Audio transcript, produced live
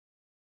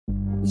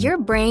Your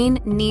brain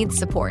needs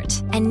support,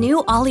 and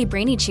new Ollie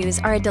Brainy Chews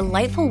are a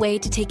delightful way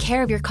to take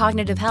care of your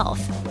cognitive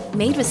health.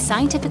 Made with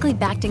scientifically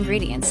backed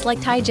ingredients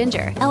like Thai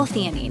ginger,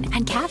 L-theanine,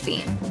 and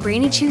caffeine,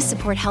 Brainy Chews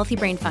support healthy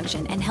brain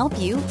function and help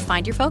you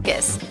find your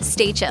focus,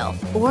 stay chill,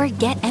 or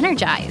get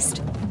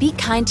energized. Be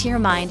kind to your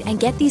mind and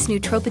get these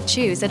nootropic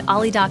chews at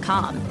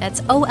ollie.com.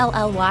 That's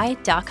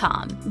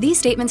OLLY.com. These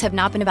statements have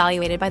not been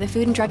evaluated by the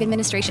Food and Drug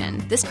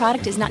Administration. This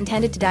product is not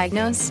intended to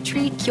diagnose,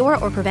 treat, cure,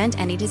 or prevent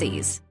any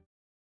disease.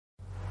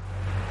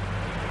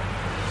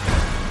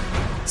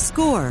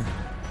 Score,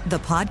 the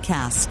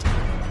podcast.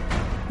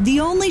 The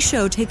only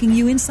show taking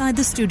you inside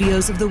the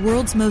studios of the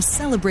world's most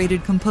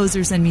celebrated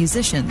composers and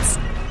musicians.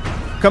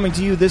 Coming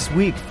to you this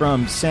week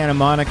from Santa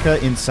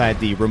Monica inside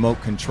the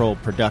Remote Control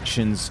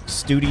Productions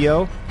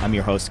studio. I'm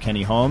your host,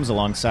 Kenny Holmes,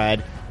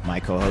 alongside my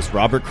co-host,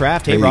 Robert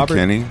Kraft. Hey, Robert.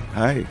 Kenny.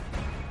 Hi.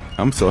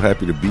 I'm so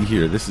happy to be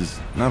here. This is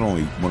not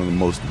only one of the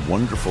most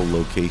wonderful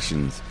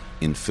locations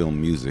in film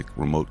music,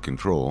 Remote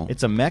Control.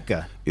 It's a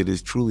mecca. It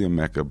is truly a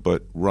mecca,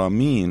 but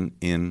Ramin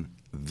in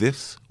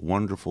this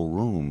wonderful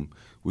room,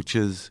 which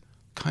is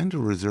kind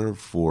of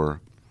reserved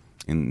for,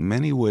 in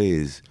many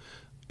ways,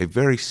 a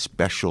very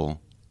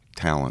special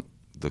talent.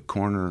 The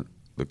corner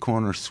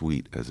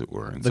suite, as it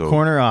were. And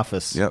corner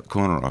office. Yeah,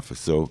 corner office.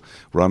 So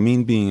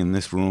Ramin being in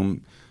this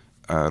room,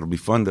 it'll be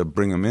fun to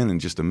bring him in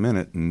just a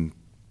minute and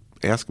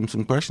ask him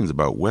some questions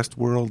about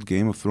Westworld,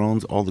 Game of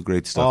Thrones, all the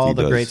great stuff he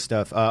does. Great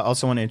stuff.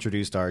 Also want to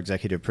introduce our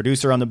executive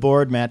producer on the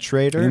board, Matt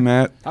Schrader. Hey,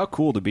 Matt. How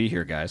cool to be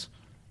here, guys.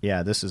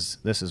 Yeah, this is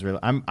really.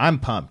 I'm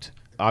pumped.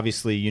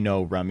 Obviously, you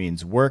know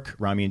Ramin's work,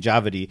 Ramin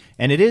Javadi,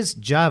 and it is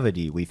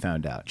Javadi. We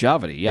found out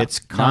Javadi. Yeah, it's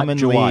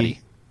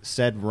commonly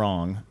said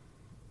wrong,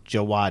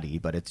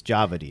 Jawadi, but it's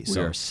Javadi. We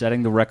are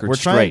setting the record we're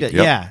straight. Trying to,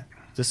 yeah.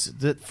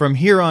 From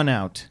here on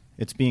out,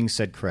 it's being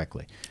said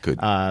correctly. Good.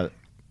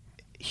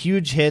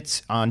 Huge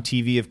hits on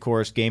TV, of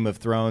course. Game of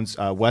Thrones,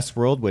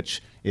 Westworld,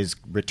 which is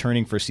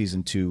returning for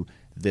season 2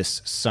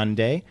 this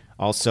Sunday.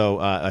 Also,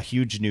 a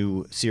huge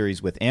new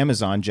series with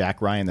Amazon,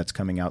 Jack Ryan, that's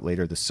coming out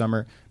later this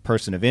summer.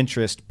 Person of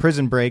Interest,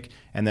 Prison Break,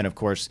 and then, of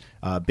course,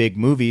 big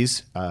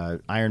movies,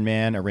 Iron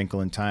Man, A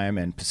Wrinkle in Time,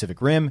 and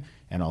Pacific Rim,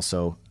 and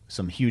also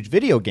some huge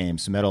video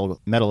games, Medal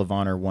of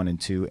Honor 1 and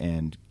 2,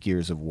 and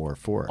Gears of War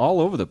 4. All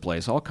over the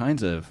place, all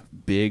kinds of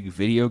big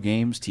video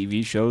games,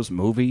 TV shows,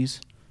 movies.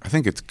 I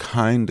think it's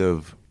kind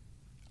of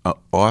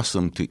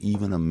awesome to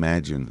even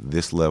imagine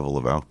this level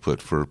of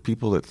output. For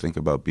people that think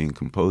about being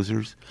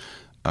composers,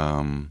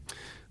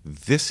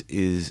 this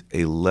is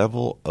a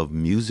level of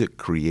music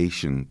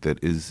creation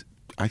that is,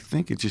 I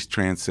think it just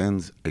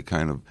transcends a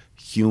kind of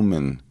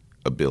human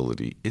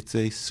ability. It's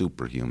a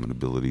superhuman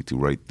ability to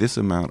write this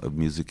amount of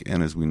music,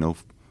 and as we know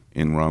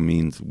in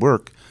Ramin's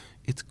work,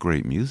 it's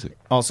great music.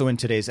 Also in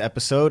today's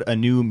episode, a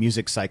new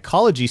music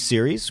psychology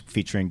series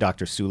featuring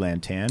Dr. Sue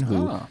Lantan,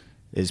 who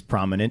is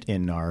prominent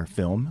in our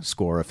film,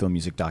 Score, a film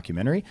music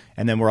documentary.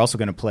 And then we're also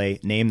going to play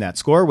Name That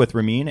Score with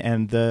Ramin,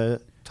 and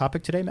the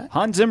topic today, Matt?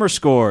 Hans Zimmer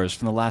scores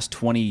from the last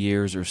 20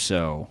 years or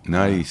so.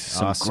 Nice.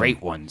 Some awesome.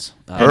 Great ones.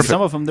 Perfect.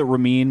 Some of them that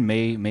Ramin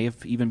may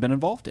have even been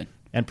involved in.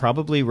 And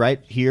probably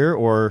right here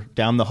or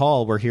down the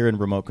hall, we're here in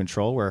Remote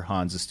Control, where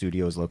Hans'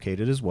 studio is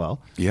located as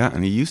well. Yeah,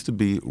 and he used to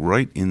be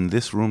right in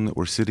this room that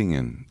we're sitting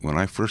in. When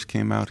I first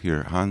came out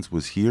here, Hans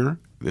was here.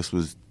 This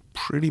was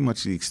pretty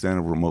much the extent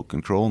of Remote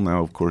Control.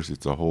 Now, of course,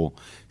 it's a whole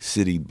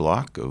city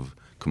block of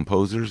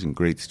composers and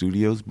great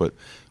studios, but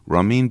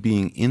Ramin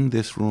being in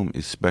this room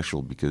is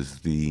special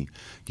because you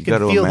got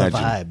to imagine the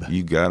vibe.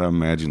 You got to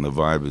imagine the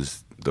vibe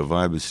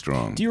is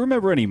strong. Do you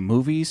remember any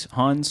movies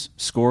Hans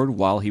scored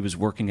while he was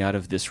working out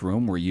of this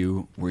room? Were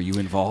you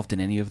involved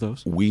in any of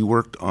those? We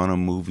worked on a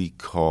movie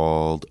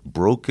called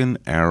Broken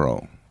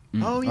Arrow.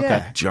 Oh, yeah.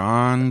 Okay.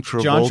 John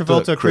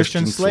Travolta,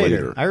 Christian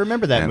Slater. I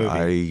remember that movie.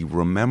 I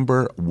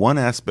remember one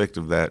aspect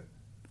of that,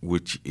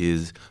 which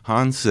is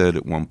Hans said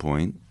at one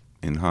point,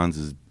 in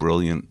Hans's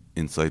brilliant,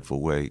 insightful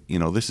way,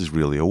 this is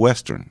really a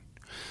Western.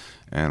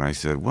 And I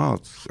said, well,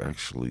 it's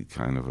actually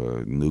kind of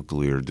a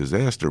nuclear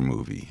disaster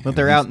movie. But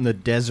they're out in the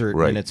desert,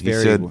 right. and it's he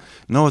very... said,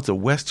 no, it's a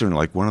Western,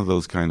 like one of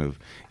those kind of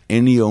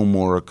Ennio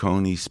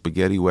Morricone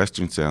spaghetti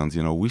Western sounds.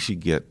 We should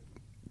get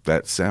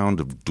that sound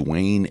of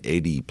Duane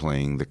Eddy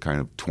playing the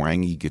kind of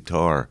twangy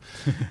guitar.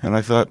 And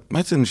I thought,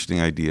 that's an interesting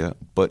idea.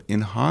 But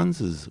in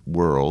Hans's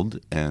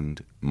world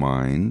and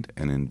mind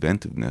and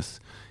inventiveness,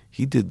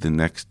 he did the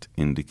next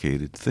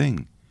indicated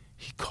thing.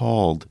 He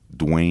called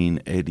Duane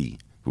Eddy,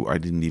 who I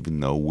didn't even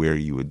know where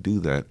you would do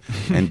that.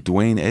 And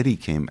Duane Eddy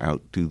came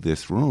out to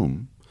this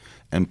room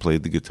and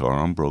played the guitar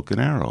on Broken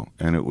Arrow.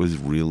 And it was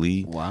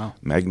really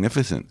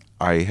magnificent.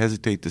 I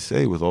hesitate to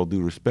say, with all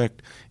due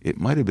respect, it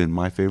might have been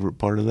my favorite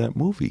part of that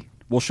movie.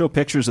 We'll show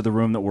pictures of the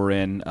room that we're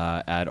in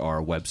at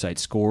our website,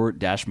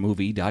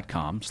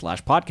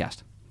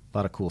 score-movie.com/podcast. A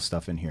lot of cool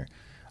stuff in here.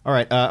 All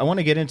right, I want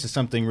to get into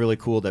something really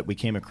cool that we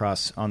came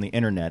across on the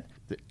internet.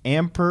 The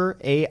Ampere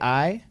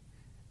AI.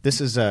 This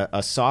is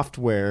a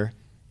software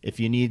if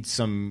you need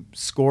some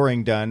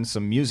scoring done,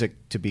 some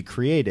music to be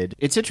created.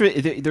 It's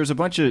interesting. There's a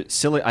bunch of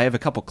silly. I have a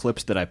couple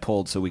clips that I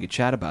pulled so we could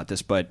chat about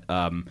this, but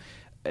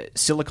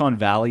Silicon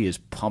Valley is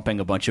pumping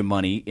a bunch of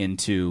money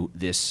into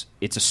this.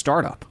 It's a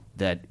startup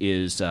that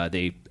is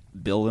they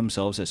bill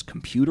themselves as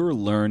computer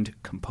learned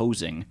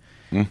composing,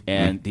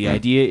 and the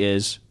idea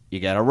is you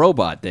got a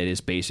robot that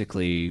is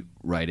basically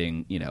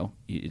writing,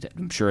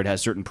 I'm sure it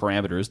has certain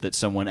parameters that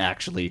someone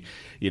actually,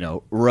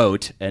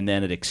 wrote, and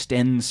then it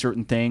extends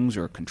certain things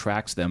or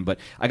contracts them. But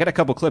I got a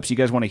couple clips. You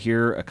guys want to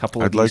hear a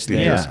couple of I'd these like to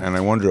things? hear, and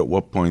I wonder at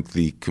what point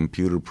the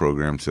computer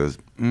program says,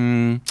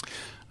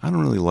 I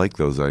don't really like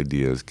those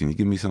ideas. Can you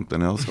give me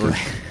something else? Or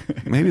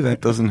maybe that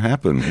doesn't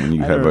happen when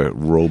you have a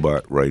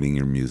robot writing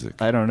your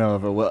music. I don't know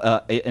if it will.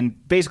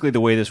 And basically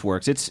the way this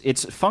works,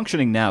 it's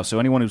functioning now.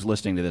 So anyone who's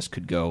listening to this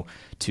could go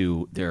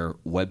to their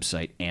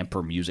website,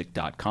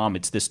 ampermusic.com.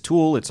 It's this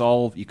tool. It's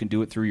all, you can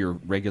do it through your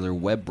regular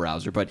web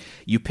browser. But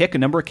you pick a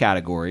number of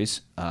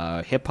categories,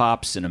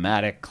 hip-hop,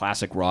 cinematic,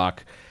 classic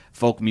rock,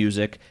 folk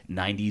music,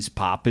 90s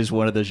pop is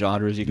one of the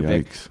genres you can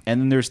pick.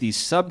 And then there's these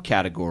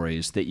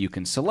subcategories that you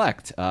can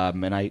select.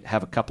 And I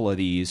have a couple of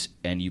these,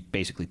 and you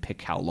basically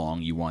pick how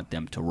long you want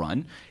them to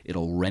run.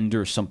 It'll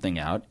render something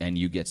out, and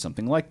you get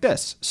something like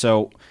this.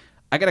 So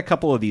I got a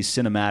couple of these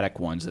cinematic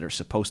ones that are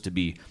supposed to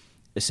be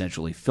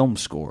essentially film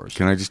scores.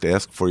 Can I just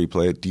ask before you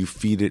play it, do you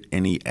feed it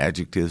any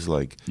adjectives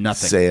like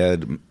Nothing.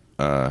 sad,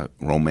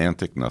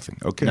 romantic? Nothing.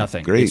 Okay,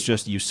 Nothing. great. It's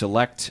just you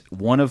select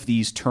one of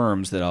these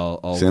terms that I'll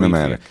Cinematic.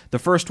 read for you. The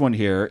first one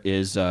here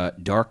is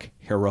dark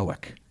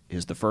heroic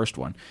is the first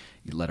one.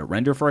 You let it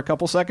render for a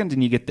couple seconds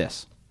and you get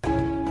this.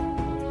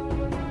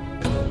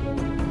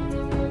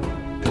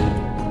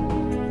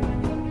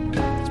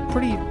 It's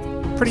pretty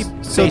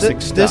So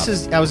basic stuff. this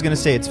is, I was going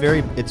to say, it's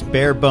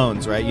bare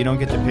bones, right? You don't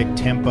get to pick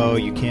tempo.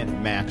 You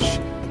can't match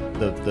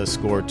the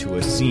score to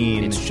a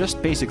scene. It's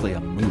just basically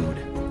a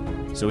mood.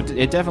 So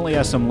it definitely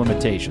has some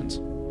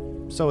limitations.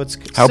 So it's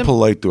How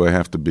polite do I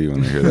have to be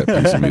when I hear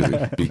that piece of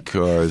music?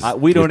 Because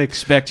We don't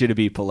expect you to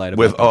be polite about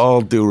with this.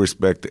 all due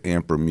respect to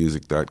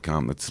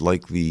ampermusic.com, it's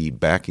like the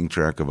backing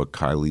track of a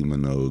Kylie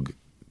Minogue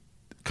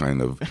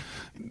kind of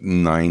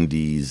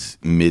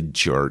 90s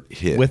mid-chart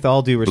hit. With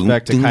all due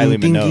respect to Kylie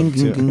Minogue,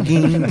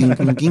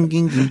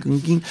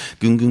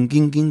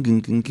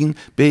 too.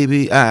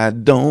 Baby, I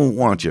don't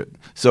want you.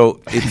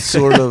 So it's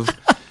sort of,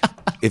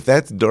 if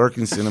that's dark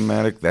and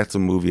cinematic, that's a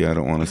movie I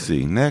don't want to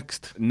see.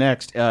 Next.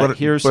 Next, But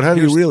here's how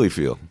do you really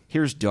feel?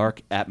 Here's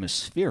dark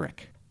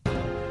atmospheric.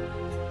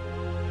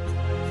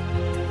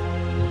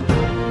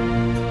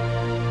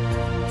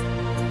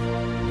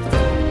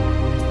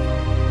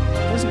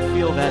 Doesn't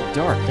feel that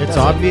dark. it's does it?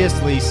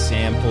 obviously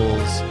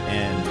samples,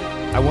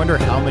 and I wonder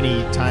how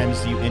many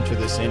times you enter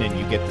this in and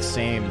you get the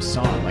same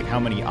song. Like, how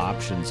many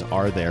options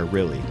are there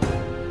really?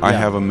 I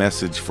have a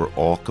message for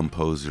all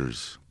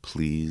composers.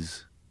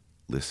 Please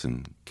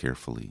listen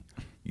carefully.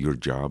 Your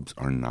jobs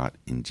are not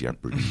in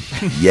jeopardy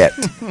yet.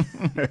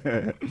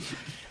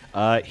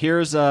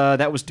 Here's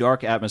that was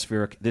dark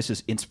atmospheric. This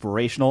is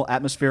inspirational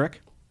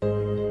atmospheric.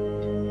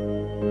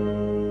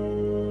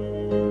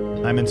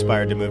 I'm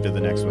inspired to move to the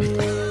next one.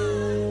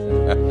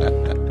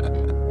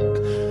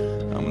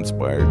 I'm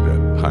inspired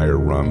to hire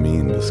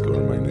Ramin to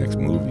score my next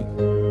movie.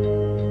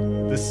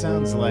 This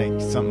sounds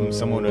like something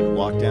someone would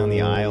walk down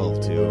the aisle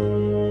to,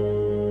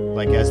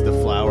 like as the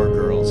flower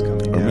girls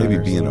coming Or down.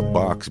 maybe be in a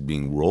box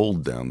being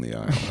rolled down the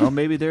aisle. Well,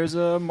 maybe there's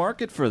a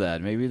market for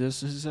that. Maybe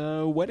this is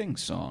wedding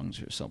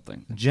songs or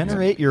something.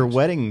 Generate your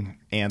wedding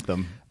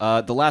anthem.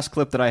 The last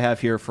clip that I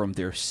have here from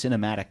their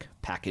cinematic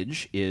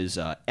package is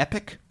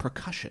epic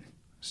percussion.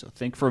 So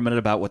think for a minute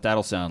about what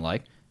that'll sound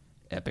like.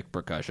 Epic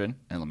percussion.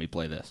 And let me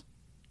play this.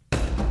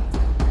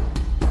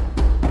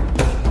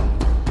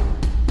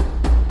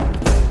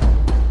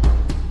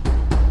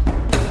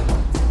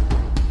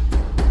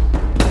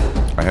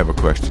 I have a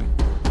question.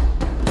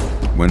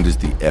 When does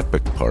the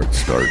epic part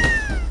start?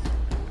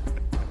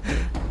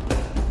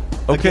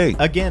 Okay.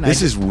 Again,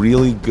 this is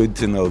really good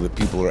to know that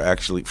people are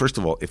actually, first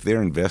of all, if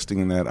they're investing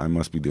in that, I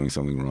must be doing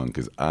something wrong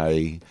because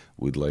I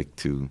would like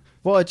to.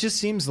 Well, it just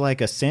seems like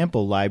a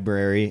sample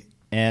library,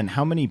 and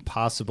how many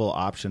possible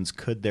options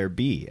could there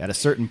be? At a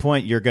certain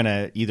point, you're going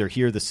to either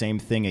hear the same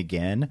thing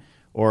again,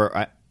 or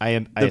I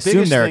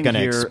assume they're going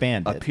to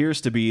expand it. Appears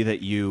to be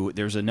that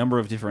there's a number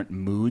of different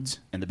moods,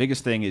 and the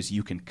biggest thing is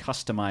you can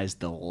customize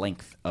the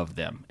length of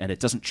them, and it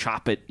doesn't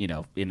chop it, in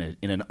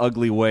an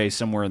ugly way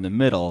somewhere in the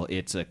middle.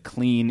 It's a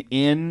clean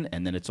in,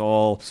 and then it's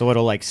all So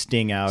it'll like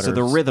sting out. so or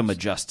the rhythm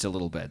adjusts a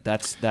little bit.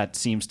 That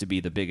seems to be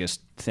the biggest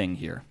thing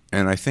here.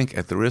 And I think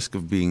at the risk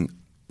of being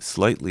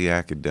slightly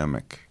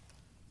academic,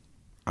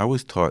 I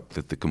was taught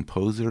that the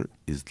composer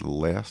is the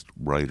last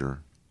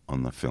writer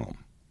on the film.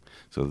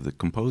 So the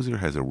composer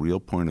has a real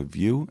point of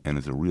view and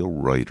is a real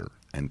writer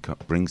and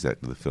brings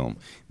that to the film.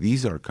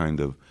 These are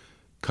kind of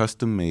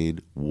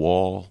custom-made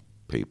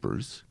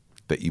wallpapers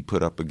that you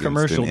put up against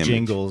Commercial an image.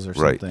 jingles or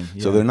right.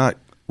 something, So yeah. they're not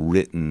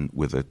written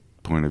with a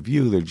point of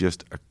view. They're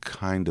just a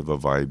kind of a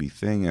vibey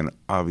thing. And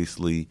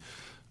obviously,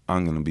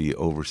 I'm going to be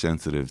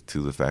oversensitive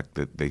to the fact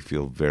that they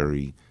feel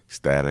very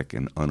static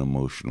and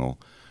unemotional.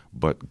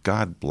 But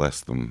God bless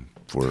them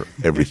for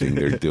everything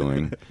they're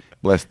doing.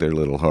 Bless their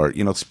little heart.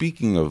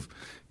 Speaking of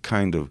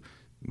kind of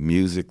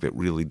music that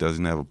really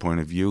doesn't have a point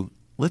of view.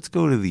 Let's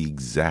go to the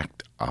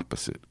exact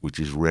opposite, which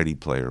is Ready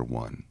Player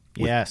One.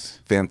 Yes.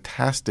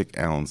 Fantastic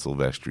Alan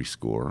Silvestri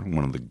score,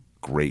 one of the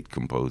great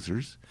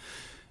composers,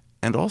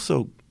 and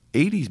also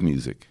 80s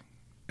music.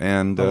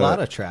 And A lot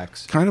of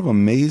tracks. Kind of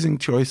amazing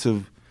choice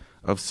of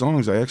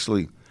songs. I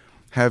actually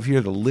have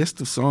here the list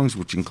of songs,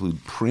 which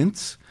include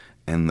Prince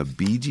and the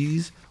Bee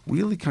Gees.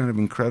 Really kind of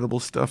incredible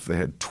stuff. They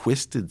had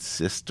Twisted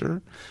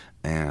Sister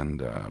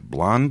and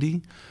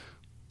Blondie.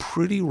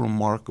 Pretty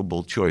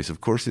remarkable choice.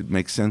 Of course, it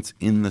makes sense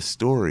in the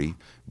story,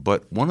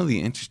 but one of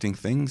the interesting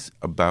things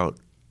about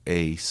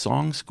a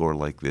song score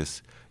like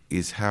this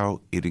is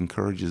how it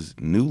encourages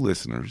new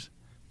listeners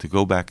to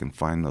go back and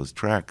find those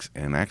tracks.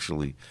 And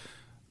actually,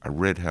 I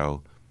read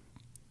how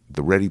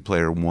the Ready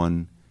Player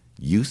One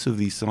use of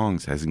these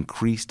songs has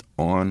increased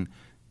on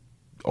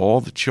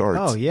all the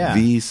charts. Oh, yeah.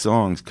 These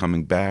songs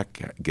coming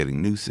back,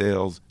 getting new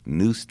sales,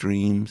 new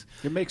streams.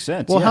 It makes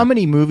sense. Well, yeah. how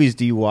many movies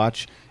do you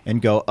watch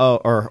and go, oh,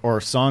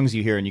 or songs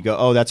you hear and you go,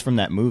 oh, that's from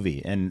that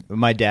movie? And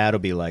my dad will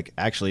be like,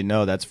 actually,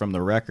 no, that's from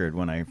the record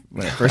when it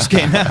first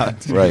came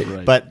out.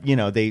 Right. But,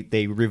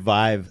 they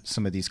revive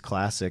some of these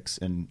classics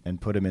and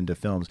put them into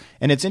films.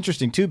 And it's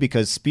interesting, too,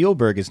 because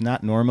Spielberg is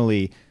not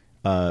normally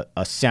a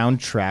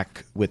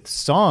soundtrack with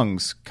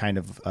songs kind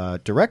of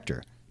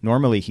director.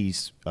 Normally,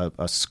 he's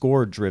a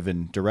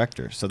score-driven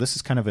director, so this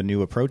is kind of a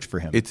new approach for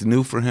him. It's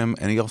new for him,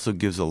 and he also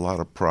gives a lot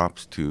of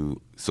props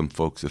to some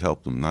folks that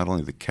helped him. Not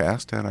only the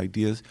cast had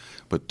ideas,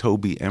 but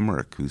Toby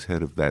Emmerich, who's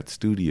head of that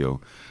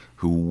studio,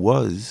 who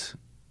was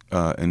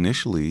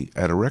initially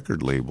at a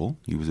record label.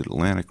 He was at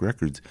Atlantic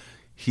Records.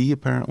 He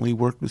apparently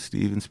worked with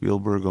Steven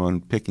Spielberg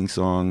on picking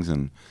songs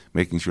and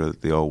making sure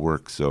that they all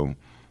work. So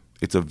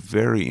it's a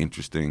very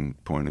interesting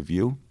point of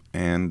view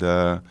and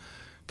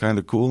kind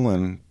of cool,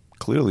 and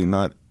clearly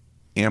not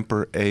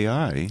Amper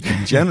AI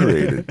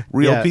generated.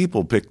 Real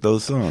people picked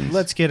those songs.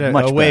 Let's get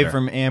Much away better.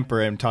 from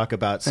Amper and talk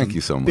about some Thank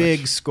you so much.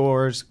 big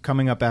scores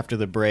coming up after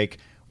the break.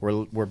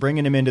 We're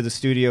bringing him into the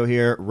studio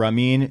here.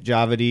 Ramin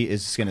Djawadi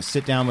is going to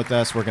sit down with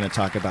us. We're going to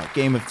talk about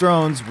Game of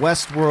Thrones,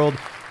 Westworld.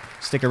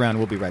 Stick around.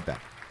 We'll be right back.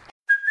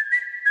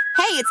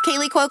 Hey, it's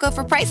Kaylee Cuoco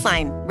for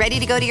Priceline. Ready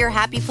to go to your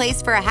happy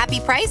place for a happy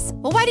price?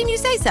 Well, why didn't you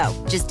say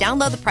so? Just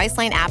download the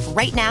Priceline app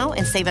right now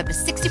and save up to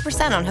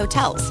 60% on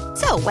hotels.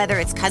 So whether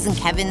it's Cousin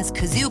Kevin's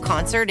Kazoo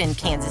Concert in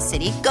Kansas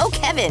City, go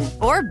Kevin,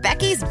 or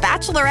Becky's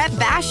Bachelorette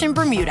Bash in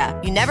Bermuda,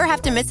 you never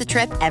have to miss a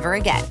trip ever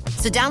again.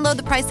 So download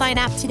the Priceline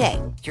app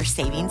today. Your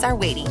savings are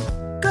waiting.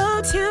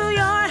 Go to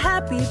your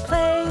happy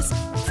place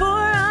for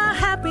a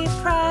happy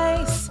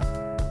price.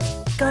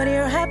 Go to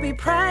your happy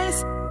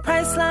price,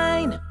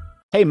 Priceline.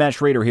 Hey, Matt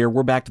Schrader here.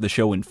 We're back to the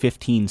show in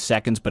 15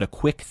 seconds, but a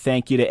quick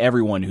thank you to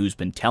everyone who's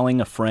been telling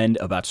a friend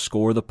about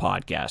Score the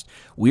Podcast.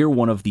 We're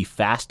one of the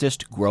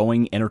fastest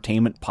growing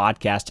entertainment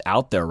podcasts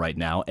out there right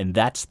now, and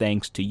that's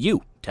thanks to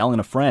you telling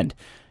a friend.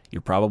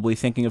 You're probably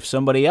thinking of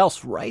somebody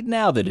else right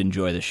now that'd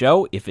enjoy the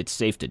show. If it's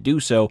safe to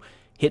do so,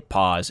 hit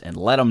pause and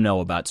let them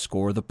know about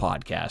Score the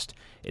Podcast.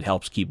 It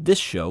helps keep this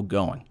show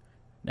going.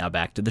 Now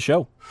back to the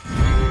show.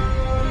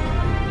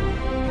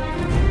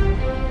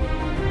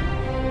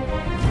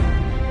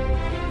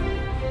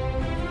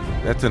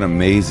 That's an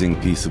amazing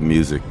piece of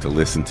music to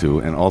listen to,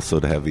 and also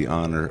to have the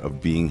honor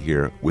of being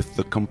here with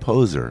the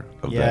composer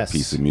of that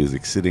piece of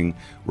music, sitting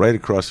right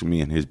across from me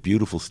in his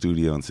beautiful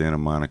studio in Santa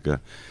Monica.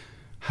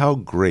 How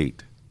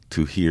great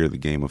to hear the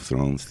Game of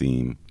Thrones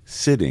theme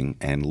sitting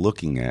and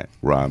looking at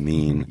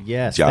Ramin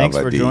Yes, Djawadi. thanks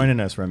for joining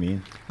us,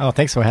 Ramin. Oh,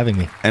 thanks for having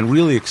me. And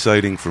really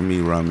exciting for me,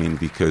 Ramin,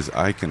 because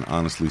I can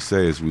honestly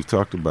say, as we've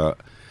talked about,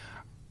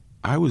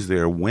 I was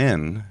there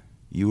when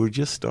you were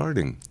just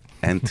starting.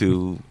 And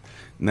to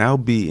now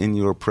be in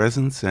your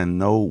presence and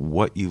know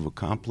what you've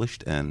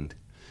accomplished, and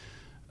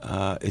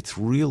it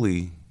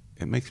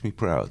makes me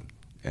proud.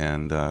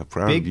 And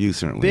proud of you,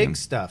 certainly. Big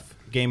stuff.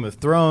 Game of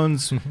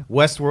Thrones,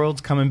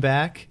 Westworld's coming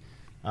back.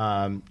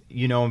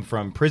 You know him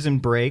from Prison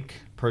Break,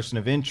 Person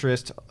of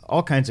Interest,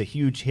 all kinds of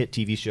huge hit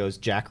TV shows.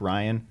 Jack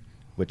Ryan,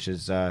 which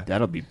is...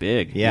 That'll be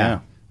big. Yeah,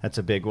 that's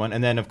a big one.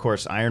 And then, of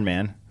course, Iron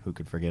Man. Who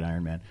could forget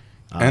Iron Man?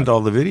 And all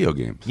the video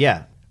games.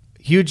 Yeah.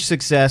 Huge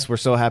success. We're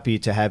so happy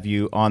to have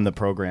you on the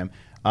program.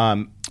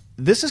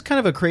 This is kind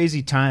of a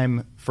crazy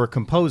time for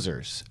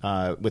composers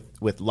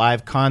with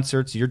live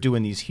concerts. You're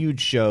doing these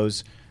huge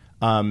shows.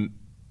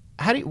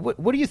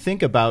 What do you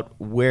think about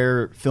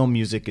where film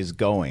music is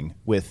going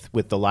with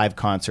the live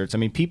concerts? I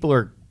mean, people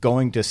are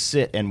going to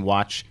sit and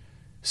watch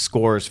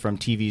scores from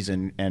TVs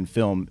and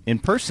film in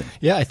person.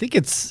 Yeah, I think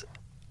it's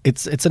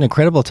an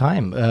incredible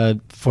time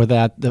for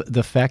that.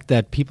 The fact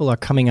that people are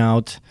coming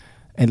out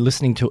and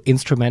listening to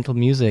instrumental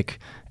music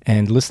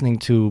and listening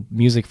to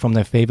music from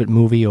their favorite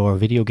movie or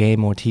video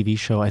game or TV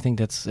show, I think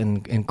that's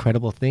an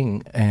incredible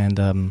thing.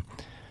 And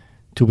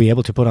to be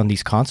able to put on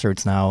these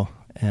concerts now,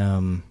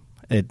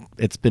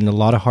 it's been a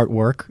lot of hard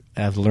work.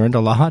 I've learned a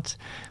lot,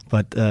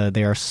 but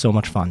they are so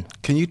much fun.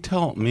 Can you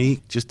tell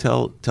me, just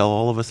tell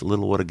all of us a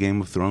little what a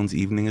Game of Thrones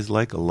evening is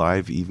like, a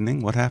live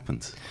evening? What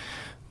happens?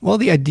 Well,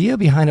 the idea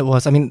behind it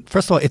was,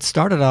 first of all, it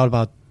started out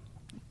about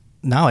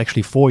now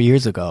actually 4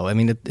 years ago. I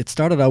mean, it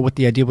started out with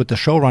the idea with the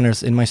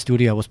showrunners in my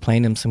studio. I was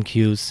playing them some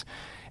cues,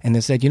 and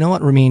they said, you know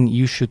what, Ramin,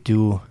 you should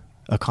do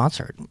a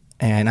concert.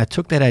 And I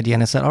took that idea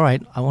and I said, all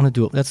right,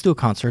 let's do a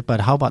concert,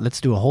 but how about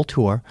let's do a whole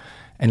tour,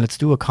 and let's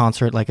do a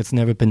concert like it's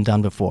never been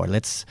done before.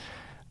 Let's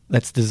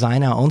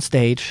design our own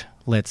stage.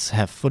 Let's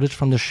have footage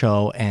from the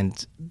show,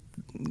 and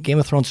Game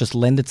of Thrones just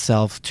lend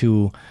itself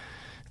to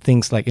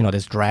things like,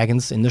 there's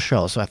dragons in the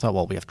show. So I thought,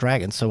 well, we have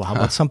dragons, so how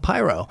about some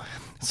pyro?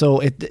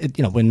 So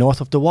we're north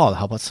of the wall.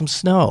 How about some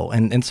snow?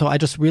 And so I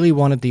just really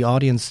wanted the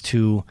audience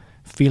to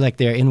feel like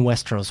they're in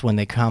Westeros when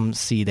they come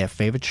see their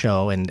favorite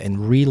show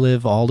and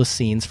relive all the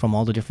scenes from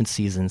all the different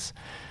seasons.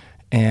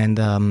 And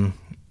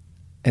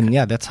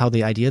yeah, that's how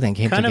the idea then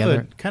came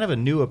together. Kind of a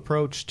new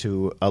approach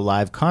to a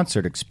live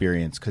concert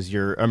experience, because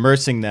you're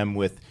immersing them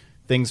with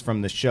things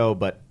from the show,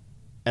 but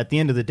at the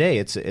end of the day,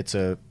 it's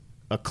a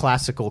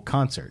classical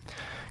concert.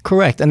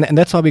 Correct, and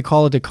that's why we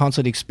call it a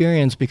concert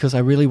experience, because I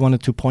really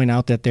wanted to point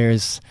out that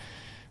there's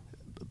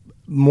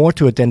more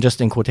to it than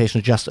just, in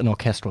quotation, just an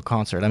orchestral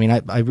concert. I mean,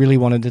 I really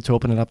wanted it to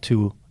open it up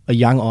to a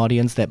young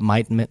audience that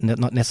might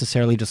not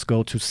necessarily just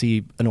go to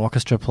see an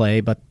orchestra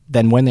play, but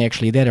then when they're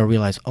actually there, they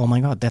realize, oh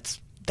my God,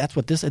 that's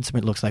what this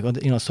instrument looks like.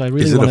 So I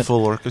really Is it a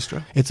full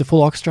orchestra? It's a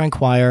full orchestra and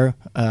choir.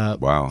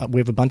 Wow.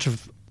 We have a bunch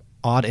of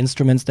odd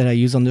instruments that I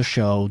use on the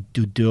show: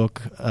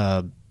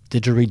 duduk,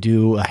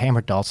 didgeridoo, a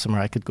hammered dulcimer.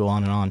 I could go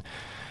on and on.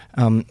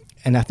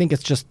 And I think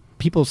it's just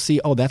people see,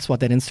 oh, that's what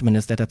that instrument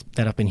is that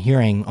I've been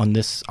hearing on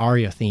this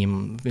aria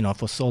theme,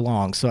 for so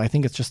long. So I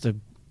think it's just a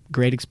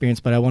great experience.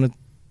 But I wanted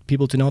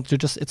people to know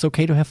it's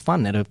okay to have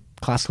fun at a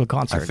classical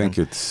concert. I think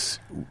it's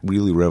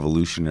really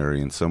revolutionary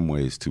in some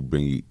ways to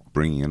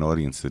bringing an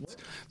audience that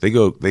they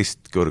go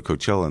to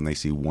Coachella and they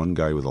see one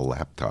guy with a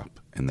laptop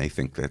and they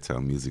think that's how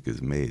music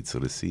is made. So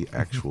to see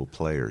actual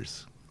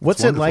players,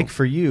 what's it like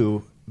for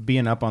you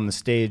being up on the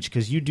stage,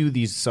 because you do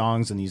these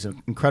songs and these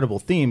incredible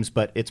themes,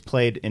 but it's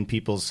played in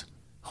people's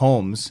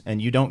homes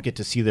and you don't get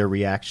to see their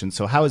reaction.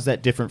 So how is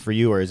that different for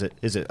you, or is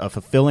it a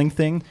fulfilling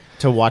thing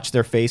to watch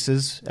their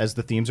faces as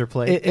the themes are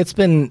played? It's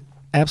been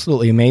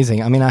absolutely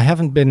amazing. I mean, I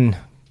haven't been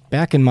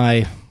back in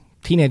my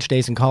teenage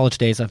days and college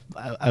days.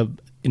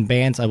 In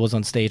bands, I was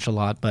on stage a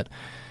lot, but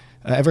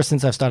ever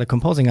since I've started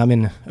composing, I'm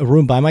in a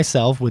room by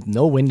myself with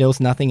no windows,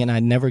 nothing, and I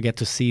never get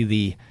to see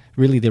the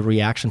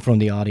reaction from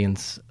the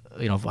audience,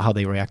 how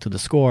they react to the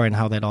score and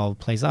how that all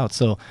plays out.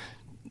 So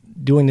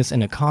doing this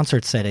in a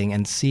concert setting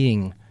and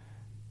seeing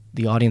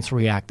the audience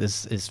react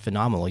is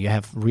phenomenal. You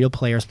have real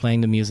players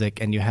playing the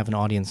music and you have an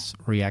audience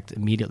react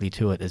immediately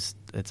to it. It's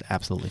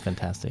absolutely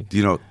fantastic.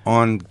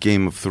 On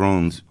Game of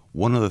Thrones,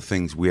 one of the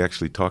things we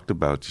actually talked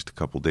about just a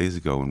couple days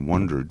ago and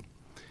wondered,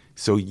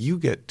 so you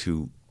get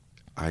to,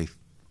 I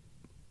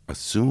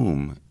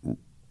assume,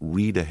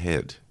 read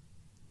ahead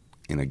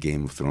in a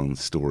Game of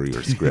Thrones story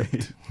or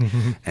script,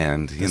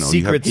 and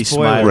secret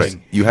spoilers.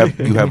 You have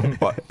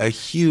a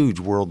huge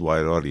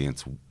worldwide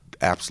audience,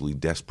 absolutely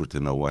desperate to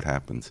know what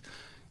happens.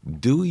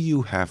 Do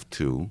you have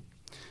to,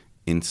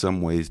 in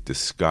some ways,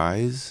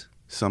 disguise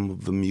some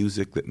of the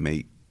music that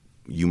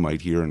you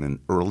might hear in an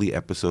early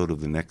episode of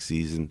the next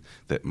season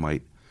that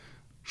might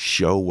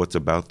show what's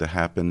about to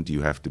happen? Do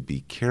you have to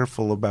be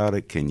careful about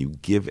it? Can you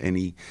give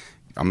any?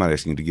 I'm not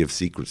asking you to give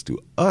secrets to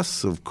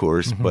us, of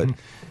course, but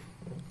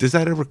does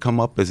that ever come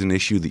up as an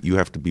issue that you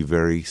have to be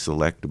very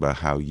select about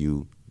how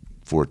you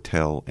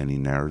foretell any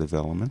narrative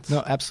elements?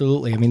 No,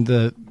 absolutely. I mean,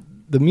 the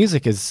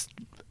music is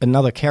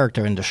another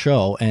character in the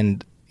show,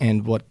 and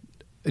what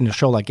in a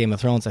show like Game of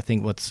Thrones, I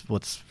think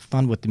what's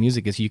fun with the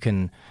music is you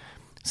can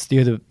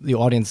steer the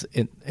audience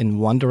in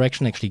one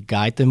direction, actually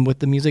guide them with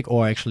the music,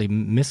 or actually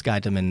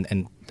misguide them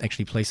and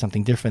actually play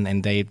something different,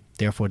 and they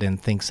therefore then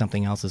think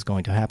something else is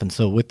going to happen.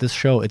 So with this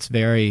show, it's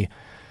very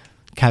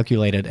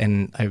calculated,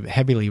 and I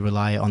heavily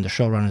rely on the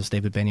showrunners,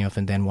 David Benioff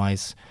and Dan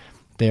Weiss.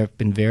 They've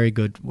been very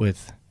good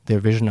with their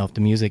vision of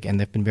the music, and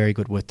they've been very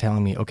good with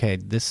telling me, okay,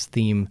 this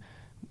theme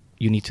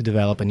you need to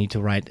develop and need to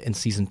write in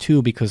season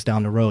 2, because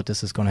down the road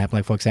this is going to happen.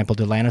 Like, for example,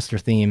 the Lannister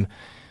theme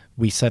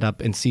we set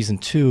up in season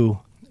 2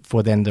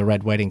 for then the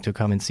Red Wedding to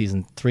come in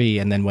season 3,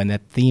 and then when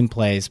that theme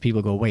plays,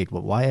 people go, wait,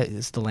 well, why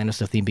is the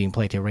Lannister theme being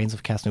played here? Reigns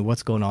of Castamere,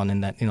 what's going on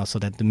in that? So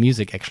that the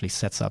music actually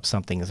sets up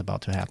something is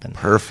about to happen.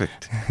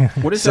 Perfect.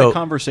 What is that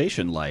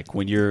conversation like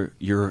when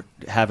you're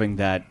having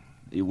that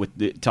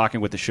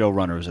talking with the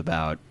showrunners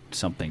about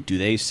something? Do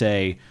they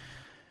say,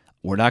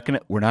 we're not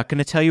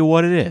gonna tell you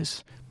what it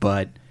is,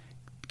 but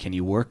can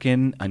you work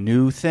in a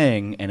new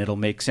thing and it'll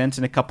make sense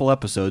in a couple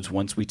episodes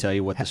once we tell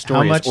you what the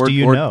story is? How much do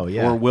you know?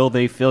 Yeah. Or will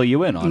they fill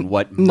you in on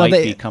what might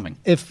be coming?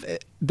 If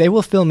they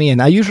will fill me in.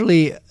 I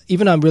usually,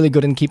 even though I'm really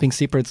good in keeping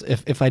secrets,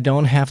 if I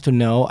don't have to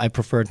know, I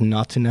prefer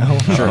not to know.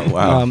 Sure,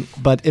 wow.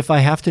 But if I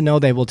have to know,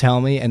 they will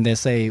tell me, and they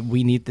say,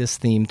 we need this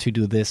theme to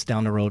do this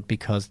down the road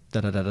because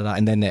da-da-da-da-da,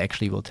 and then they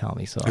actually will tell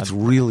me. So it's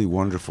really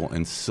wonderful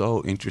and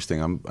so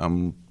interesting.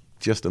 I'm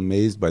just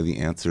amazed by the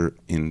answer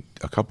in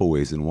a couple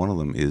ways, and one of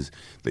them is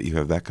that you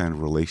have that kind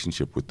of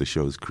relationship with the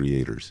show's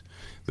creators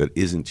that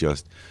isn't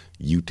just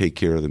you take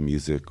care of the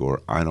music,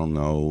 or I don't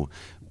know,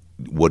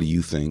 what do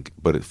you think?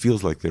 But it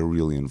feels like they're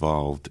really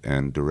involved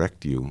and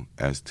direct you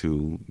as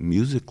to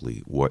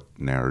musically what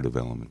narrative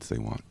elements they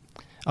want.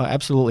 Oh,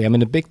 absolutely. I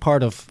mean, a big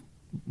part of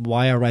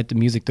why I write the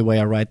music the way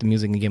I write the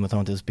music in Game of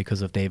Thrones is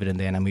because of David and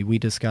Dan. I mean, we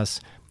discuss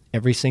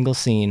every single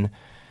scene,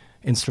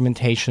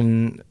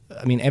 instrumentation.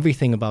 I mean,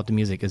 everything about the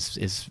music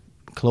is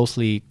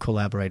closely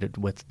collaborated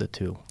with the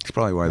two. It's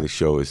probably why the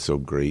show is so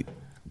great,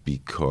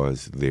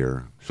 because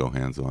they're so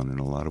hands-on in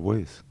a lot of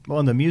ways. Well,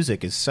 and the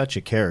music is such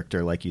a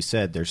character, like you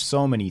said. There's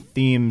so many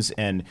themes,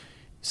 and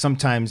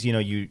sometimes, you know,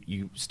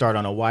 you start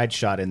on a wide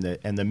shot, and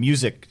the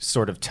music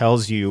sort of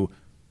tells you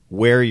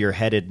where you're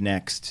headed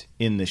next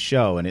in the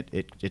show, and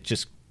it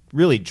just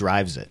really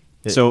drives it.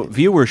 So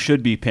viewers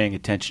should be paying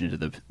attention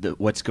to the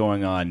what's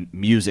going on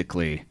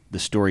musically, the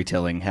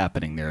storytelling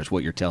happening there is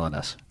what you're telling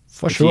us.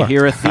 For if sure. you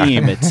hear a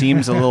theme, it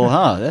seems a little,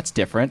 that's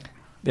different.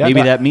 Yeah,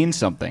 Maybe but that means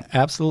something.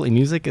 Absolutely.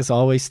 Music is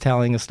always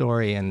telling a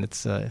story, and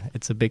it's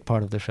a big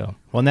part of the show.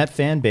 Well, and that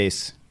fan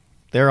base,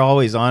 they're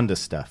always on to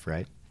stuff,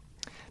 right?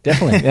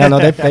 Definitely. Yeah,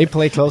 no, they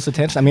play close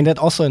attention. I mean, that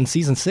also in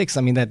season 6,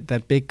 I mean,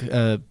 that big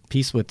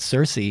piece with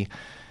Cersei,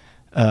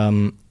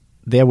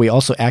 there we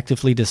also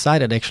actively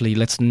decided, actually,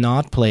 let's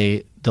not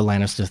play the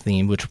Lannister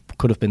theme, which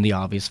could have been the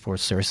obvious for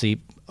Cersei.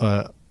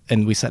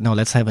 And we said, no,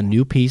 let's have a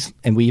new piece.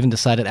 And we even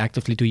decided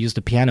actively to use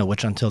the piano,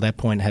 which until that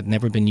point had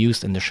never been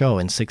used in the show.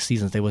 In 6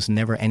 seasons, there was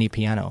never any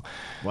piano.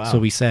 Wow. So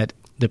we said,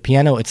 the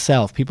piano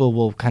itself, people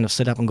will kind of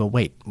sit up and go,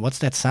 wait, what's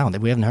that sound?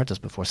 We haven't heard this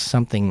before.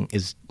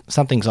 Something's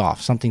off.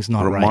 Something's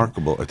not right.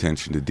 Remarkable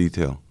attention to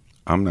detail.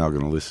 I'm now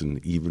going to listen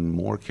even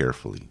more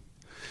carefully.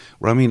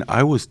 Well, I mean,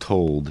 I was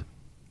told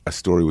a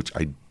story which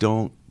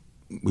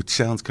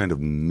sounds kind of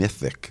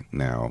mythic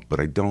now, but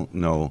I don't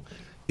know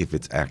if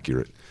it's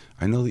accurate.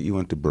 I know that you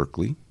went to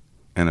Berklee,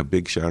 and a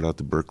big shout out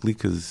to Berklee,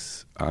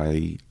 because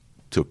I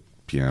took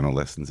piano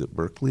lessons at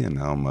Berklee, and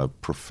now I'm a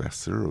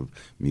professor of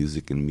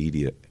music and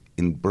media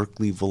in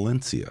Berklee,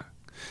 Valencia.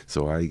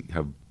 So I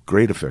have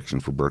great affection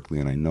for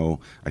Berklee, and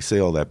I say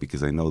all that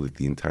because I know that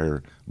the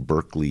entire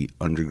Berklee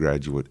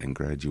undergraduate and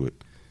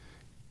graduate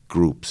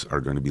groups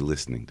are going to be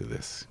listening to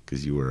this,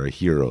 because you are a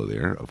hero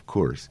there, of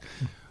course.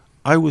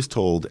 I was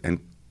told, and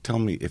tell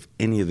me if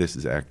any of this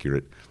is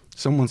accurate,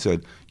 someone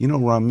said,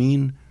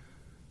 Ramin,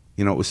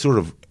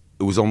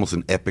 it was almost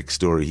an epic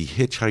story. He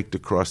hitchhiked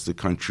across the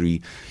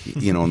country,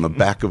 in the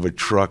back of a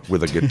truck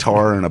with a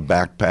guitar and a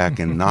backpack,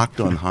 and knocked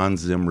on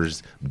Hans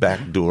Zimmer's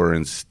back door,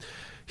 and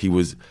he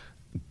was,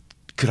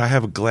 could I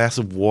have a glass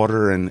of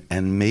water,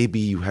 and maybe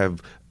you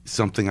have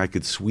something I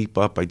could sweep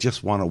up? I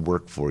just want to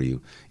work for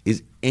you.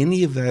 Is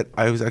any of that?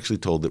 I was actually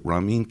told that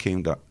Ramin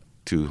came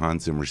to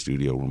Hans Zimmer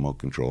studio, remote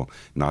control,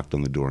 knocked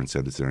on the door and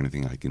said, is there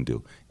anything I can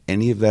do?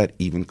 Any of that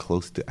even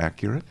close to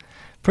accurate?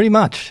 Pretty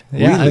much.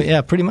 Yeah,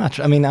 Really? pretty much.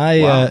 I mean,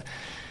 Wow.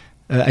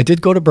 I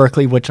did go to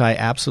Berklee, which I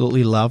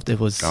absolutely loved. It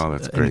was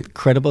that's an great.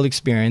 incredible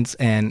experience,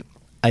 and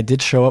I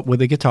did show up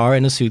with a guitar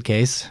in a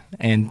suitcase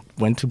and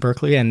went to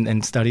Berklee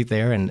and studied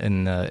there,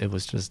 and it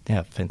was just,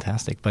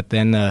 fantastic. But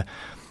then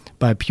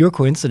by pure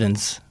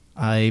coincidence,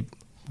 I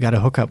got a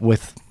hookup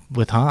with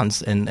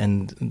Hans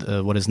and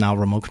what is now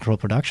Remote Control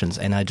Productions,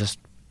 and I just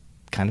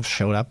kind of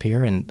showed up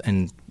here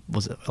and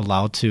was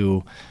allowed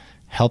to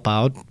help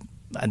out.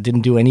 I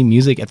didn't do any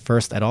music at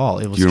first at all.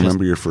 It was. Do you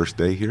remember your first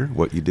day here,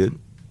 what you did?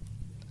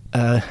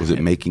 Was it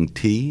making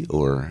tea,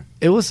 or?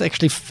 It was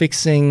actually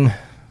fixing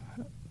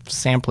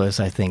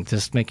samplers, I think,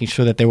 just making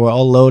sure that they were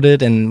all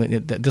loaded.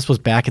 And this was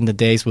back in the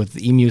days with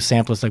EMU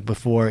samplers, like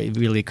before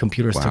really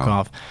computers took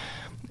off.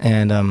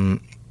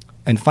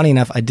 And funny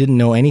enough, I didn't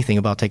know anything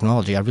about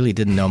technology. I really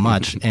didn't know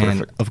much.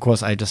 And of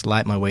course, I just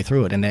lied my way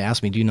through it. And they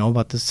asked me, do you know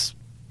about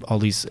all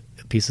these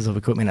pieces of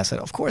equipment? I said,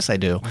 of course I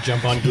do.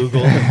 Jump on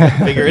Google,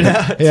 figure it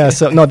out. Yeah,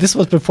 so no, this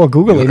was before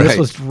Google. Right. This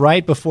was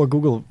right before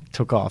Google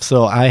took off.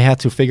 So I had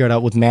to figure it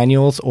out with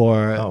manuals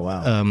or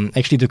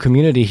actually the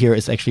community here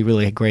is actually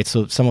really great.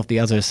 So some of the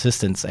other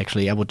assistants,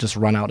 actually, I would just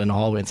run out in the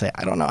hallway and say,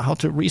 I don't know how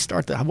to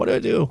restart that. What do I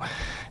do?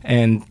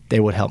 And they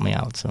would help me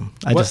out. So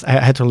I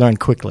had to learn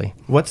quickly.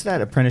 What's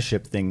that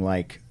apprenticeship thing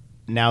like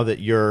now that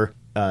you're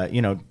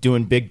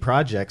doing big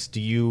projects?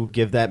 Do you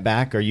give that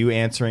back? Are you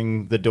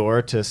answering the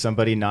door to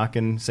somebody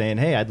knocking, saying,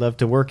 hey, I'd love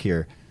to work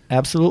here?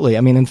 Absolutely.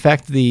 I mean, in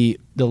fact, the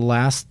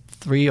last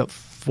 3 or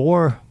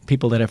 4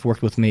 people that have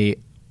worked with me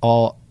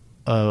all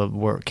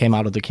came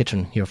out of the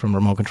kitchen here from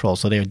Remote Control.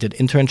 So they did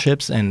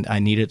internships, and I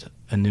needed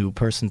a new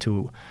person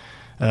to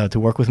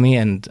work with me,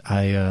 and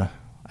I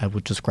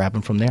would just grab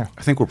them from there.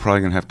 I think we're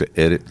probably going to have to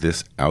edit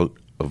this out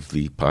of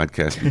the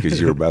podcast because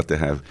you're about to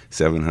have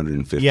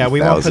 750,000 Yeah, we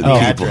won't put the people.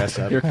 address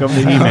up. Here come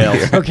the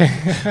emails. Okay.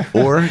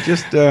 Or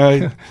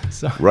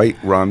just write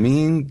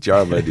Ramin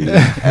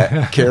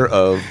Javadi, care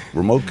of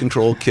Remote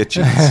Control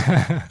Kitchens.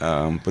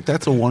 But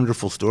that's a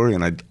wonderful story,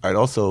 and I'd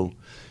also,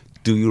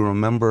 do you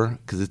remember,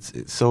 because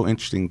it's so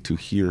interesting to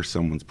hear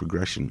someone's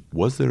progression,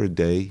 was there a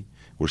day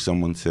where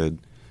someone said,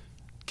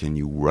 can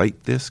you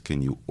write this?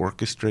 Can you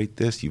orchestrate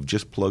this? You've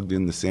just plugged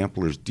in the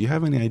samplers. Do you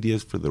have any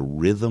ideas for the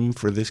rhythm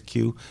for this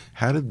cue?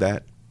 How did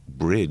that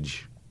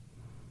bridge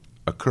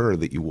occur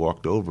that you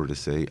walked over to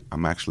say,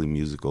 I'm actually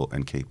musical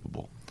and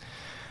capable?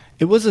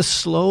 It was a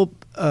slow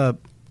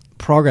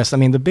progress. I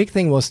mean, the big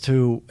thing was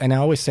and I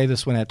always say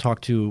this when I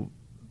talk to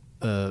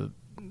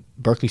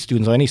Berklee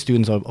students or any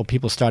students or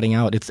people starting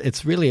out,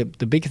 it's really,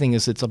 the big thing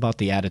is it's about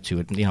the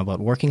attitude, about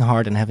working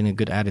hard and having a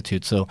good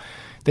attitude. So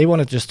they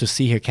wanted just to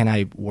see here, can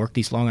I work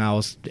these long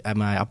hours?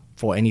 Am I up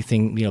for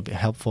anything,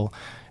 helpful?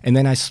 And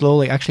then I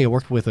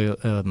worked with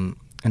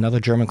another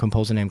German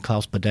composer named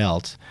Klaus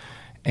Badelt,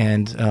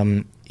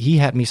 and he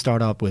had me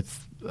start up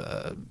with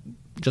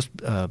just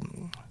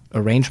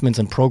arrangements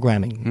and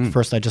programming.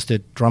 First I just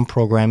did drum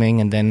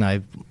programming, and then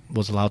I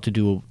was allowed to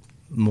do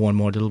more and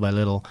more little by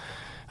little.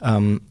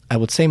 I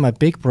would say my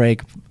big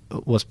break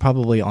was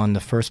probably on the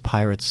first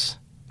Pirates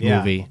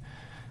movie,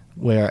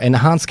 and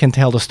Hans can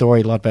tell the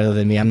story a lot better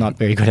than me. I'm not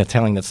very good at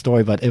telling that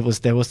story, but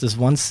there was this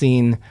one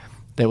scene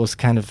that was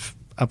kind of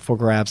up for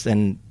grabs,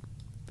 and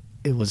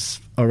it was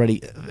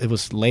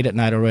late at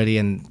night already,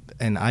 and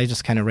I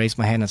just kind of raised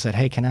my hand and said,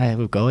 hey, can I have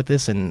a go at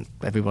this? And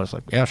everybody was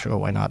like, yeah, sure,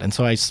 why not? And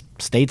so I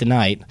stayed the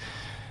night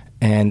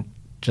and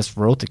just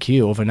wrote the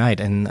cue overnight,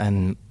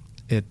 and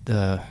it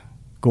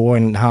Gore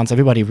and Hans,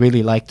 everybody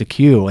really liked the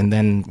cue, and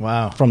then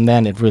from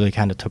then it really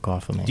kind of took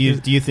off for me.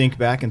 Do you think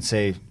back and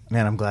say,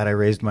 man, I'm glad I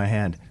raised my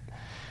hand?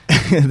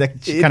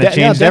 That kind of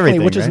changed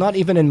everything, which is not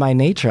even in my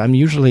nature. I'm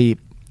usually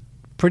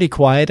pretty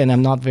quiet, and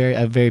I'm not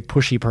a very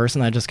pushy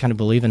person. I just kind of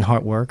believe in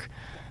hard work,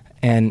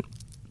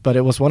 but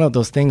it was one of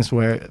those things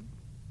where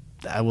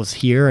I was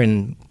here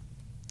and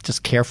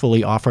just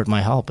carefully offered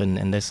my help,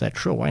 and they said,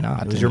 sure, why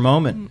not? It was your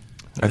moment.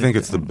 I think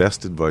it's the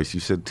best advice. You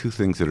said two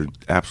things that are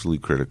absolutely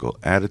critical.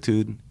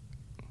 Attitude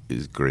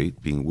is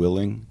great, being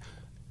willing,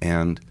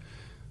 and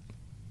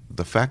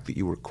the fact that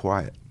you were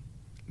quiet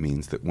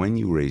means that when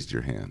you raised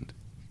your hand,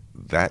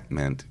 that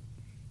meant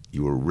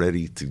you were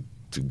ready to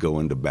go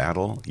into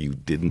battle. You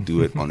didn't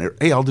do it on air.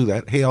 Hey, I'll do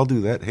that. Hey, I'll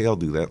do that. Hey, I'll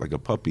do that, like a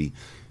puppy.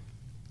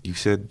 You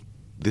said,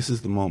 this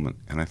is the moment,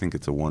 and I think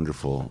it's a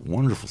wonderful,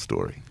 wonderful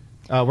story.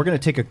 We're going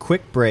to take a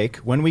quick break.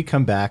 When we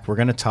come back, we're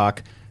going to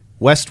talk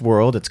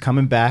Westworld. It's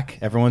coming back.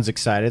 Everyone's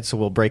excited, so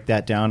we'll break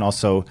that down.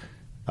 Also,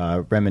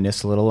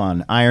 reminisce a little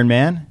on Iron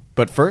Man.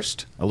 But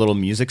first, a little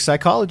music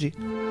psychology.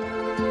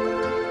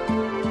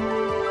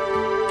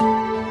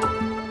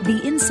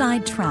 The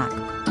Inside Track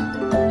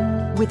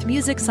with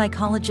music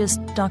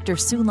psychologist Dr.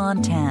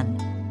 Sulan Tan.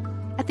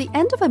 At the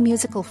end of a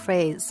musical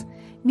phrase,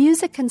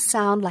 music can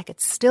sound like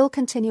it's still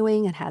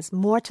continuing and has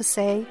more to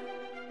say,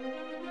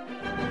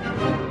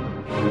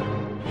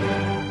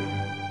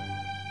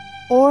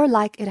 or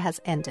like it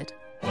has ended.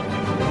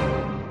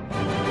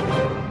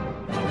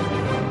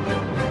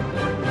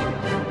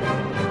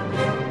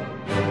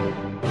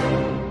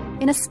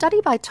 In a study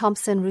by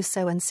Thompson,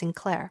 Rousseau, and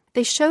Sinclair,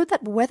 they showed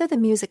that whether the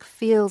music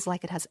feels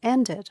like it has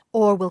ended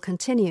or will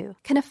continue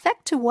can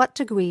affect to what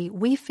degree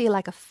we feel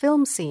like a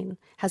film scene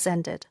has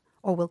ended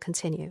or will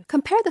continue.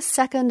 Compare the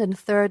second and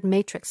third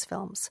Matrix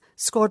films,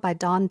 scored by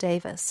Don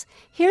Davis.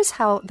 Here's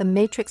how The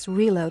Matrix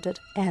Reloaded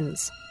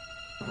ends.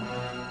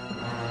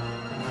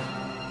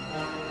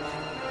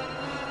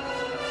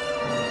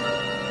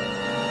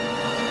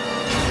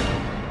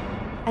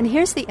 And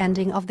here's the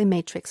ending of The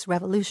Matrix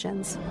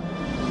Revolutions.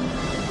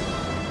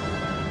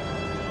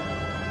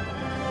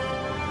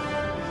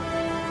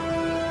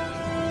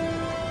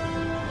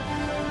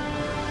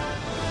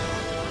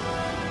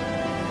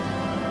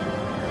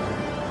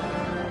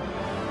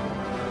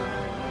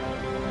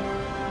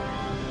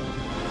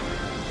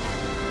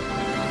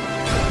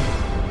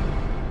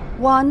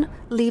 One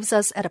leaves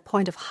us at a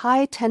point of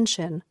high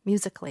tension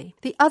musically.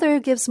 The other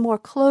gives more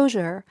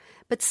closure,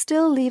 but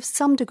still leaves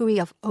some degree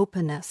of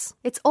openness.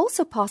 It's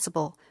also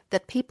possible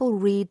that people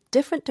read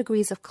different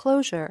degrees of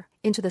closure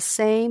into the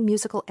same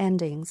musical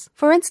endings.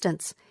 For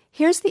instance,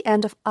 here's the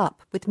end of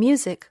Up with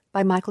music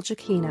by Michael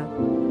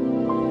Giacchino.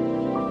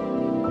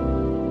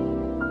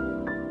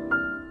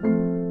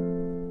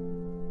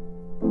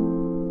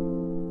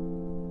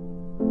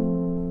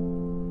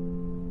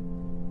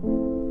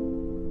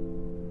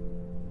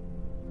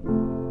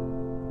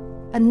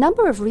 A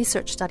number of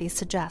research studies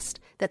suggest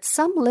that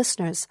some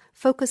listeners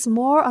focus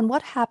more on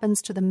what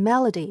happens to the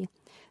melody,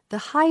 the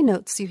high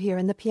notes you hear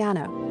in the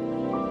piano.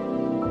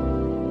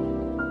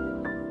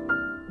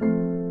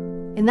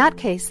 In that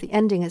case, the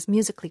ending is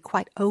musically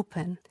quite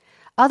open.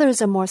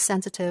 Others are more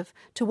sensitive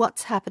to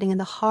what's happening in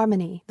the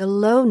harmony, the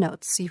low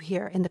notes you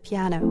hear in the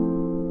piano.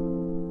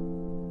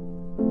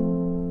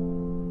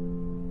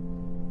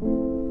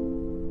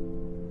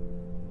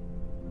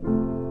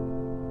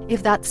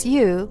 If that's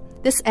you,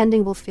 this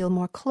ending will feel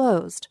more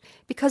closed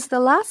because the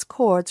last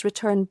chords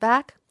return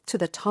back to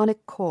the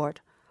tonic chord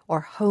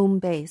or home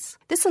base.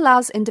 This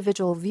allows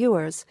individual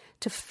viewers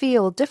to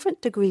feel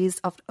different degrees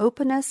of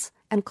openness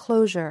and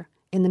closure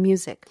in the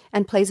music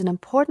and plays an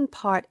important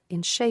part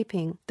in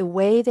shaping the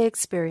way they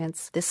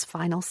experience this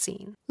final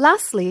scene.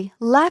 Lastly,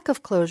 lack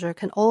of closure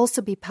can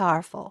also be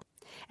powerful.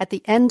 At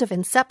the end of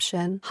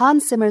Inception,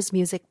 Hans Zimmer's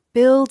music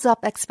builds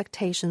up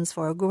expectations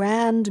for a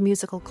grand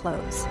musical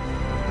close.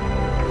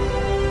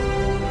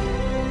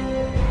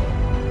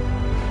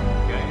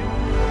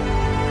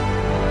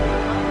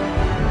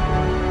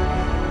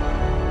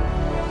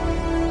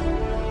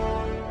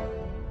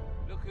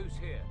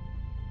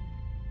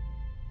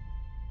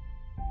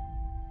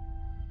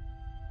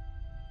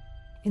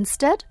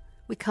 Instead,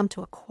 we come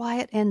to a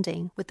quiet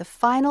ending with the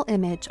final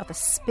image of a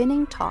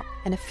spinning top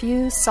and a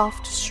few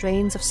soft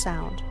strains of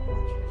sound.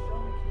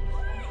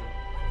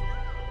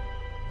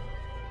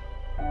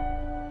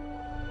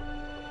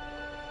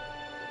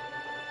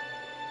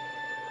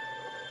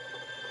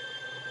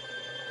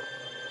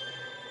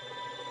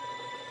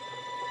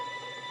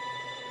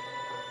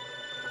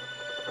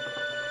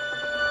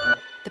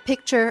 The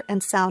picture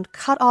and sound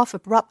cut off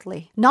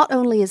abruptly. Not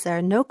only is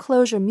there no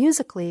closure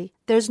musically,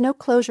 there's no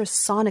closure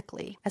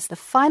sonically, as the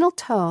final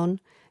tone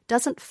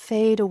doesn't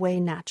fade away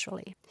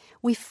naturally.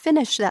 We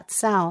finish that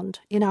sound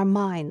in our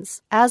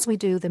minds as we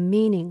do the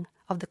meaning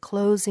of the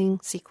closing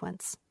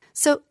sequence.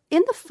 So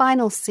in the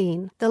final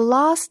scene, the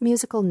last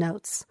musical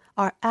notes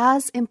are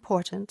as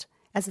important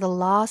as the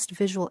last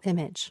visual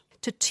image.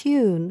 To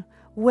tune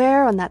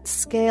where on that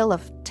scale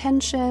of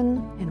tension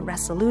and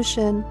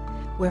resolution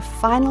we're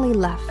finally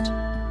left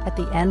at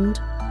the end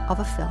of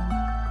a film.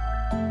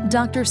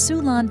 Dr.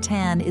 Sue-Lan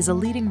Tan is a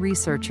leading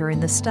researcher in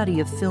the study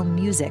of film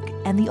music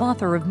and the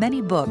author of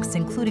many books,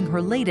 including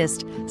her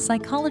latest,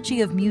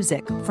 Psychology of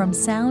Music, From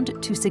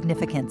Sound to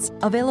Significance,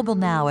 available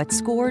now at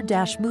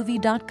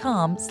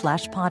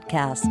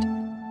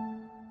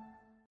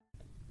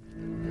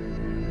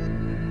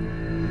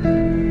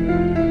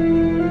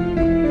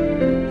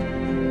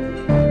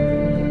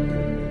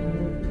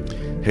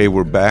Hey,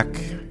 we're back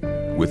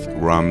with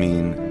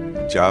Ramin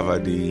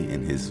Djawadi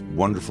in his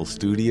wonderful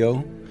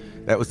studio.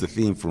 That was the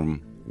theme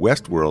from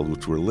Westworld,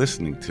 which we're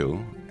listening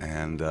to,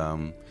 and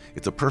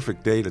it's a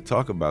perfect day to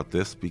talk about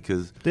this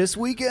because This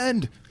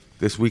weekend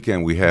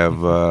we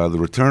have the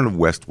return of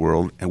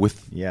Westworld, and we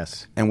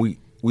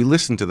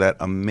listened to that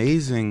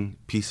amazing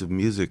piece of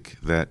music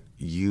that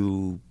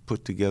you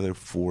put together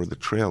for the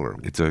trailer.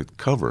 It's a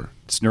cover.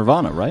 It's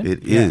Nirvana, right?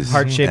 It is.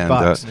 Heart-shaped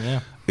box.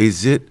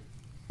 Is it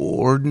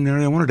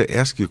ordinary? I wanted to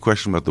ask you a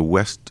question about the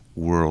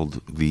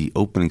Westworld, the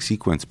opening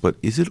sequence, but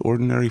is it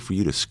ordinary for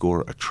you to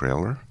score a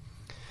trailer?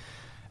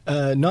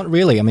 Not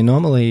really. I mean,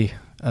 normally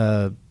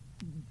the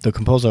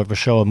composer of a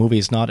show or movie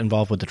is not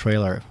involved with the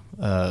trailer.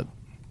 But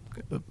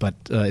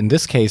in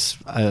this case,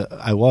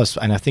 I was,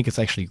 and I think it's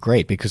actually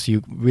great because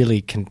you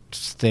really can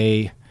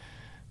stay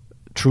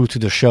true to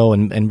the show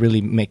and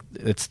really make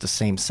it's the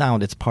same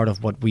sound. It's part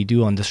of what we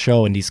do on the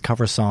show and these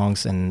cover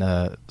songs, and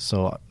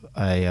so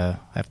I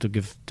have to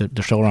give the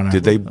showrunner.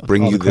 Did they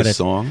bring you this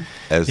song?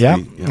 Yeah.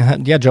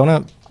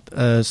 Jonah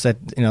said,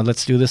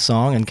 let's do this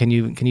song, and can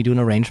you do an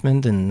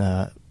arrangement? And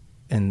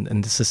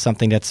this is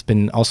something that's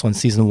been also in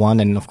season 1,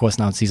 and of course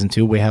now in season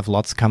 2 we have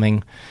lots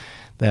coming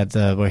that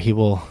where he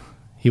will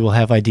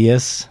have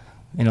ideas.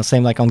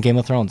 Same like on Game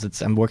of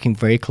Thrones. I'm working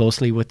very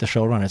closely with the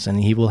showrunners,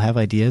 and he will have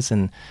ideas,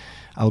 and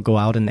I'll go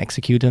out and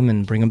execute them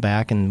and bring them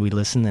back, and we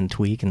listen and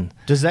tweak. And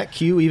does that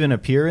cue even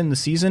appear in the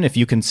season, if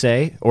you can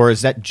say, or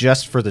is that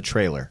just for the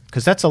trailer?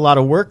 Because that's a lot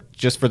of work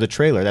just for the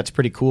trailer. That's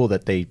pretty cool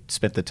that they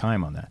spent the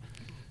time on that.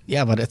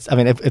 Yeah, but it's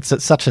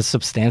such a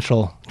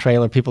substantial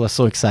trailer. People are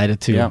so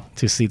excited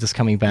to see this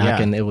coming back,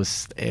 and it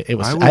was. I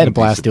had a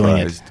blast doing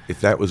it.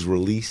 If that was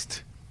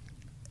released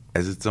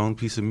as its own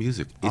piece of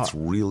music, it's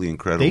really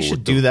incredible. They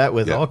should do that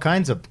with all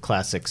kinds of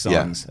classic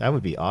songs. That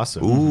would be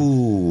awesome.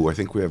 Ooh, I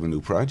think we have a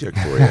new project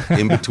for you.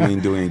 In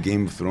between doing a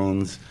Game of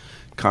Thrones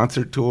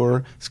concert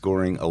tour,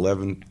 scoring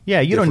 11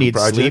 you don't need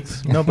projects.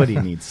 sleep. Nobody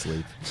needs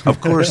sleep.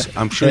 Of course,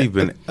 I'm sure you've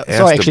been asked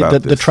actually,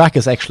 about the track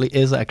is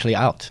actually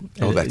out.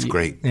 Oh, that's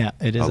great. Yeah,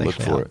 it is. I'll look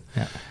for it.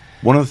 Yeah.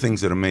 One of the things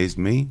that amazed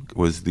me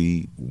was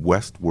the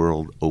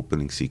Westworld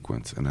opening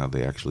sequence and how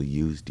they actually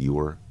used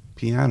your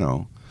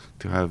piano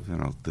to have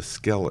the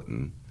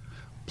skeleton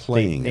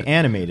playing. They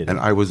animated it.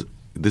 And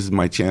this is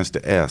my chance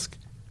to ask,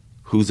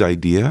 whose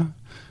idea?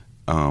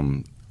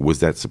 Was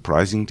that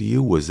surprising to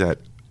you? Was that,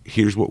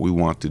 here's what we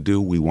want to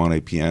do, we want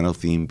a piano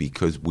theme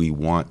because we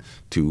want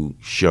to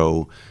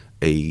show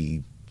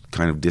a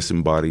kind of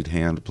disembodied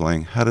hand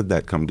playing? How did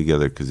that come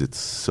together? Because it's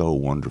so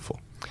wonderful.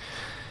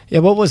 Yeah,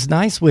 what was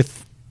nice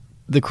with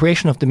the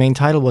creation of the main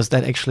title was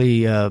that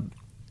actually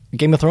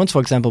Game of Thrones, for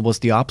example, was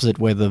the opposite,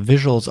 where the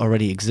visuals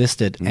already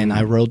existed, and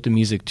I wrote the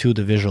music to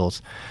the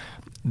visuals.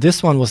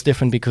 This one was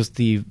different because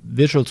the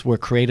visuals were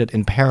created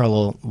in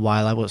parallel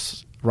while I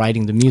was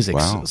writing the music.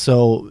 Wow.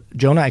 So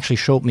Jonah actually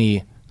showed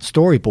me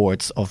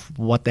storyboards of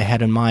what they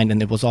had in mind,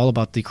 and it was all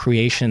about the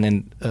creation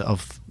and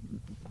of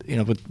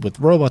with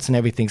robots and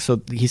everything. So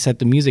he said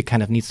the music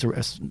kind of needs to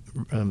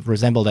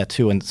resemble that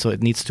too, and so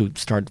it needs to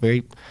start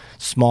very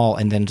small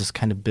and then just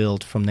kind of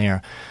build from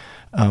there.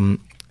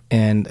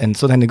 And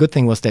so then the good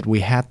thing was that we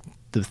had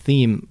the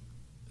theme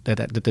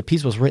that the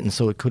piece was written,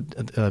 so it could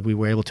we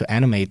were able to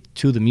animate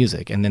to the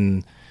music. And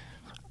then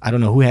I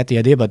don't know who had the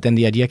idea, but then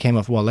the idea came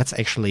of, well, let's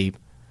actually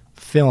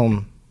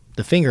film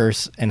the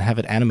fingers and have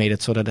it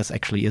animated so that this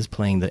actually is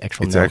playing the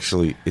actual notes.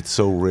 It's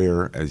so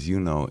rare, as you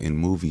know, in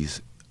movies.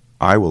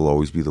 I will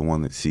always be the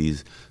one that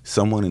sees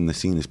someone in the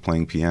scene is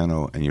playing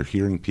piano and you're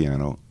hearing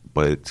piano,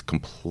 but it's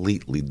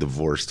completely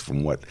divorced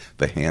from what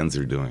the hands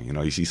are doing.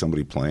 You see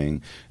somebody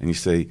playing and you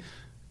say,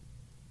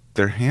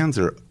 their hands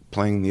are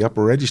playing the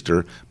upper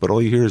register, but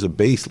all you hear is a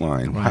bass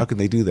line. How can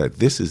they do that?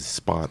 This is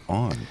spot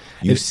on.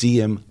 You see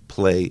him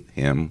play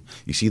him.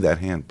 You see that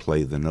hand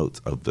play the notes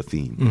of the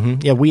theme. Mm-hmm.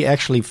 Yeah, we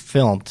actually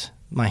filmed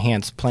my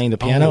hands playing the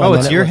piano. Oh,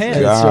 it's your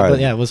hand.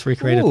 It was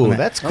recreated. Ooh,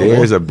 that's cool.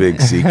 There's a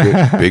big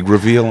secret, big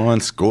reveal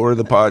on Score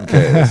the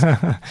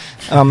podcast.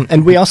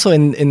 And we also,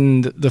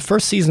 in the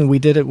first season, we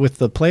did it with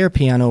the player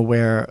piano,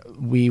 where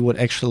we would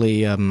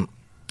actually,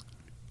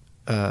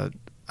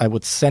 I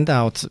would send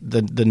out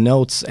the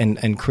notes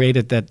and create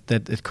it that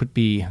it could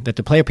be, that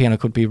the player piano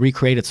could be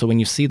recreated. So when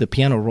you see the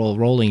piano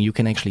rolling, you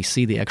can actually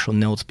see the actual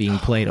notes being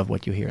played of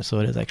what you hear. So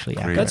it is actually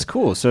accurate. That's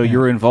cool. So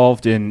you're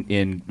involved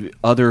in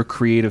other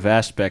creative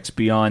aspects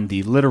beyond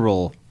the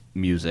literal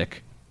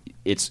music.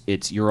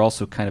 It's you're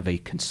also kind of a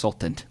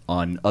consultant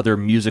on other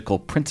musical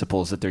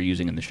principles that they're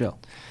using in the show.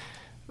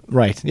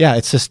 Right. Yeah.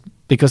 It's just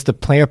because the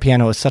player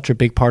piano is such a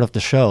big part of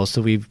the show,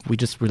 so we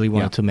just really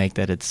wanted to make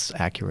that it's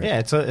accurate. Yeah,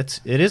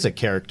 it is a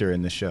character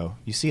in the show.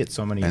 You see it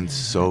so many. And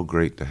so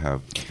great to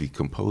have the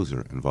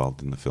composer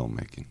involved in the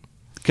filmmaking.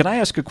 Can I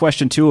ask a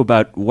question too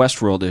about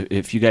Westworld,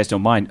 if you guys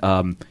don't mind?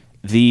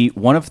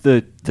 One of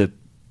the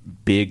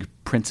big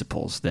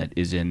principles that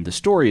is in the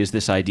story is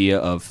this idea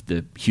of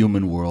the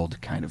human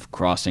world kind of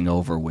crossing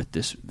over with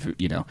this,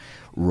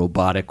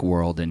 robotic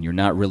world, and you're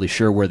not really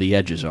sure where the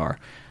edges are.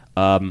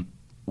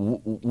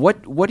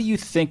 What do you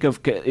think of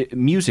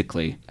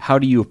musically? How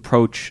do you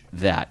approach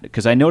that?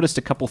 Because I noticed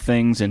a couple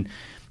things and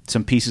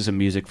some pieces of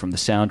music from the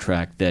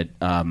soundtrack that,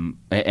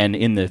 and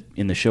in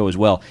the show as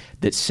well,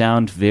 that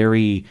sound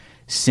very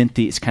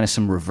synthy. It's kind of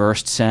some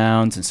reversed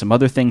sounds and some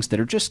other things that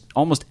are just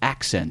almost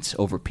accents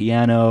over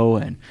piano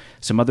and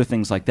some other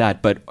things like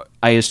that. But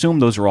I assume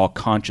those are all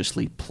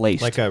consciously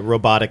placed, like a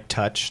robotic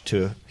touch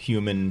to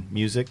human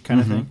music kind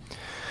of thing.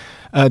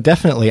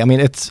 Definitely. I mean,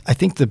 I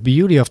think the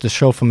beauty of the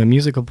show from a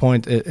musical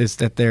point is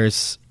that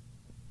there's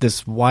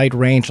this wide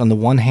range. On the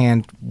one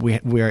hand,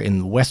 we're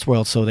in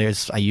Westworld, so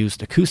I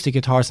used acoustic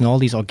guitars and all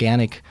these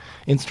organic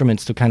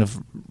instruments to kind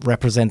of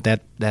represent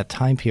that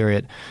time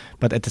period.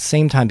 But at the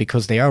same time,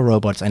 because they are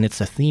robots and it's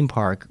a theme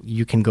park,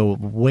 you can go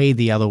way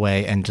the other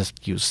way and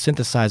just use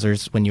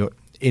synthesizers when you're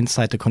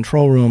inside the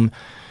control room.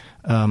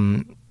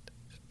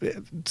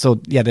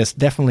 So yeah, there's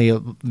definitely a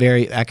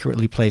very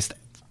accurately placed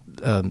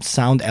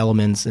sound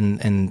elements,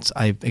 and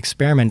I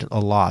experimented a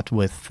lot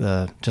with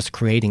just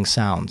creating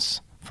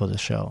sounds for the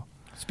show.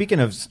 Speaking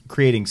of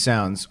creating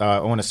sounds, I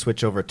want to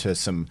switch over to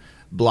some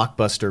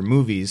blockbuster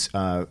movies.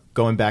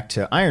 Going back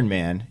to Iron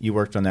Man, you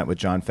worked on that with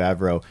Jon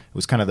Favreau. It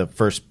was kind of the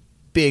first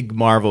big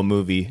Marvel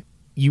movie.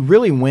 You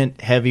really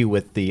went heavy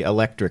with the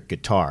electric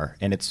guitar,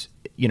 and it's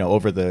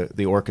over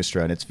the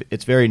orchestra, and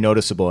it's very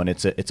noticeable, and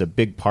it's a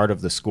big part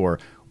of the score.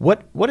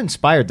 What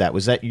inspired that?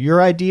 Was that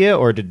your idea,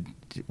 or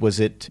was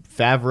it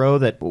Favreau?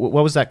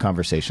 What was that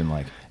conversation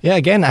like? Yeah,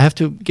 again, I have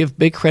to give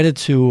big credit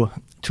to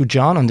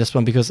John on this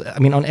one, because I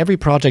mean, on every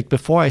project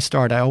before I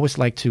start, I always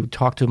like to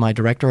talk to my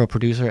director or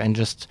producer, and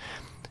just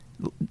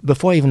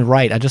before I even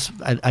write, I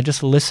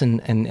just listen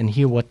and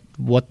hear what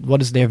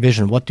is their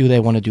vision, what do they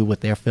want to do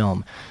with their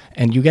film,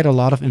 and you get a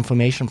lot of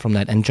information from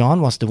that. And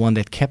John was the one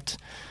that kept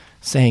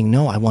saying,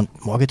 no, I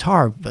want more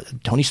guitar.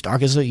 But Tony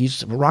Stark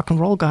he's a rock and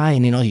roll guy,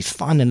 and he's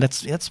fun, and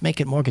let's make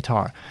it more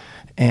guitar.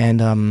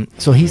 And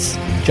so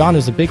John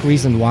is a big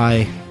reason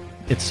why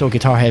it's so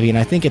guitar heavy, and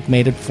I think it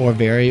made it for a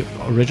very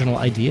original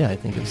idea. I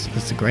think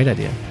it's a great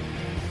idea.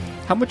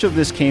 How much of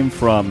this came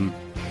from?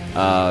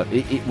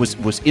 It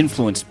was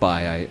influenced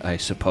by, I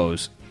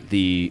suppose,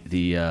 the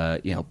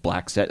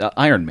Black Sabbath,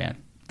 Iron Man,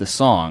 the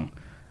song.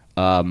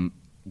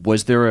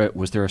 Was there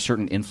a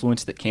certain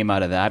influence that came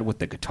out of that with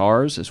the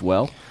guitars as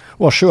well?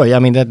 Well, sure. Yeah, I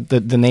mean that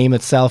the name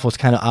itself was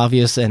kind of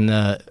obvious, and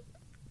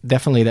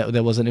definitely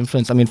that was an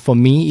influence. I mean, for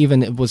me,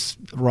 even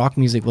rock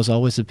music was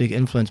always a big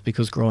influence,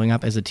 because growing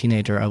up as a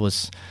teenager, I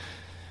was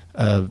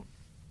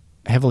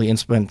heavily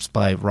influenced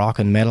by rock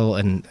and metal,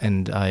 and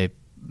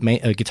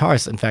guitar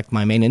is, in fact,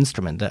 my main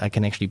instrument. I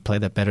can actually play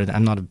that better.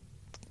 I'm not a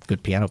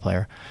good piano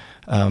player.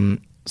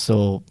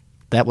 So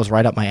that was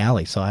right up my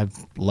alley. So I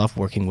love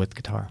working with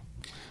guitar.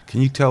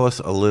 Can you tell us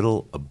a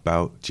little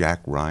about Jack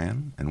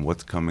Ryan and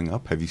what's coming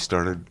up? Have you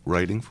started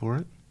writing for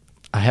it?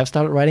 I have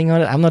started writing on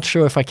it. I'm not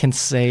sure if I can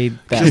say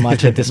that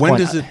much at this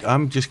point.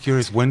 I'm just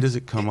curious, when does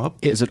it come up?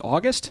 Is it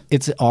August?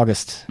 It's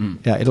August.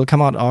 Yeah, it'll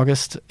come out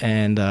August,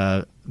 and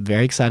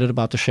very excited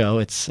about the show.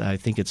 I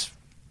think it's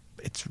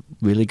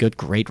really good,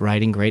 great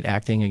writing, great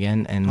acting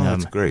again, and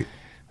that's great.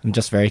 I'm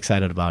just very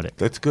excited about it.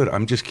 That's good.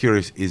 I'm just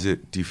curious, do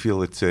you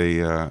feel it's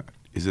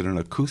is it an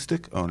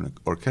acoustic or an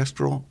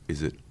orchestral?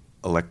 Is it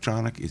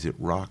electronic? Is it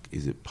rock?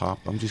 Is it pop?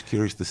 I'm just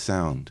curious the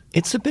sound.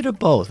 It's a bit of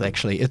both,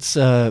 actually. It's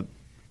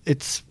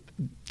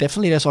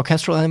definitely there's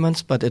orchestral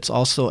elements, but it's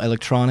also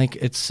electronic.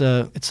 It's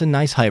a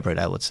nice hybrid,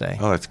 I would say.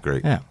 Oh, that's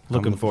great. Yeah,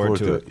 looking forward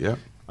to it. Yeah.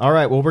 All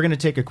right. Well, we're going to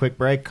take a quick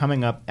break.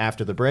 Coming up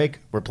after the break,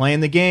 we're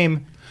playing the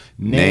game.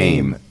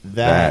 Name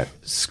that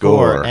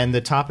score. And the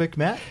topic,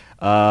 Matt?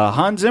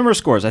 Hans Zimmer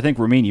scores. I think,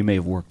 Ramin, you may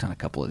have worked on a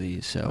couple of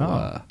these.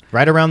 So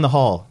right around the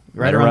hall.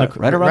 right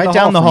hall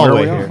down the from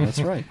hallway where we are. here.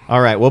 That's right.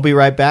 All right, we'll be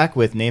right back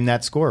with Name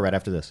That Score right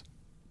after this.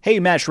 Hey,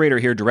 Matt Schrader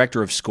here,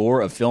 director of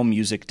Score, a film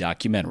music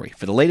documentary.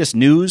 For the latest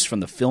news from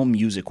the film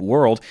music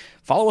world,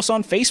 follow us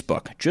on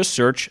Facebook. Just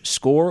search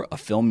Score, a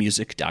film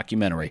music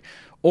documentary.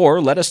 Or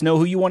let us know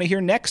who you want to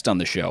hear next on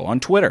the show on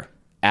Twitter,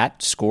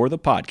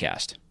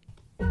 @ScoreThePodcast.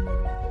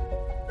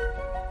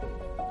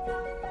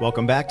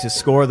 Welcome back to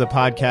Score the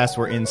Podcast.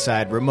 We're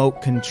inside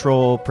Remote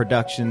Control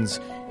Productions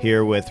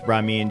here with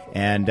Ramin,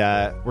 and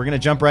we're going to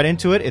jump right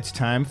into it. It's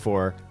time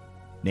for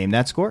Name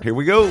That Score. Here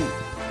we go.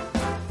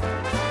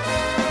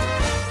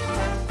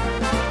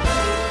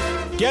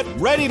 Get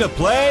ready to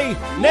play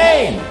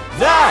Name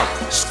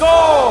That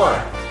Score!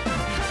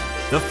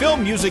 The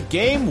film music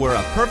game where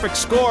a perfect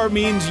score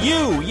means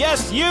you,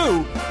 yes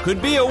you,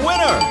 could be a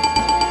winner.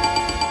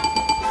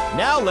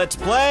 Now let's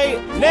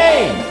play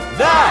Name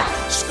That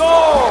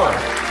Score!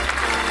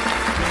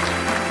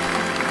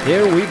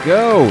 Here we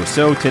go.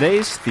 So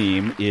today's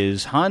theme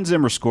is Hans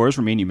Zimmer scores.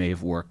 Ramin, you may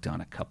have worked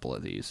on a couple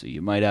of these, so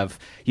you might have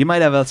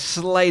a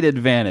slight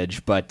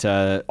advantage. But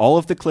all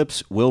of the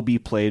clips will be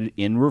played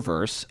in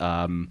reverse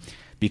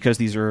because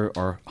these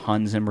are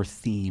Hans Zimmer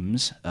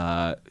themes.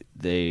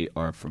 They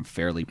are from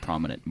fairly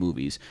prominent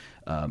movies.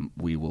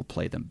 We will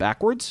play them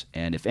backwards,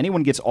 and if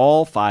anyone gets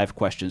all 5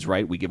 questions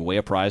right, we give away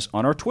a prize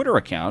on our Twitter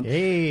account.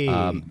 Hey.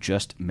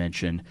 Just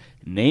mention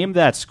Name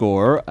That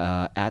Score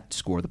at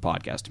Score the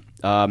Podcast.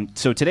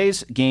 So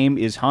today's game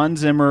is Hans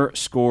Zimmer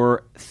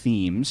score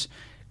themes.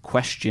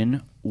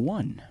 Question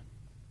 1.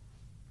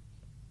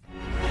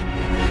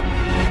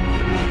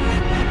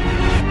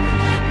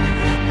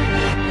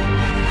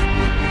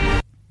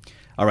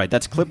 All right,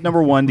 that's clip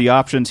number 1. The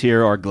options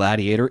here are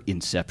Gladiator,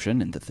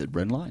 Inception, and The Thin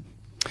Red Line.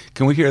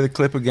 Can we hear the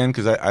clip again?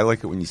 Because I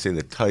like it when you say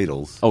the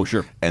titles. Oh,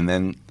 sure. And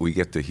then we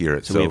get to hear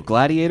it. So we have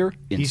Gladiator,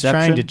 Inception, He's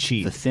trying to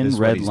cheat. The Thin This is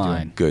what Red he's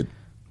Line. Good.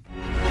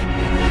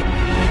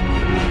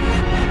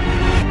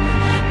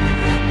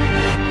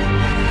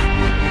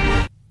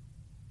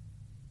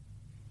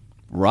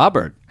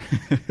 Robert.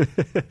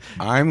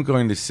 I'm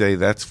going to say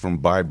that's from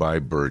Bye Bye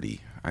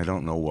Birdie. I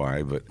don't know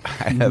why, but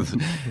I have.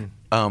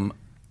 I'm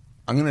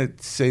going to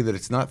say that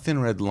it's not Thin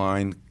Red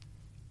Line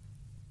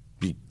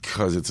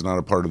because it's not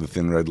a part of the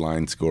Thin Red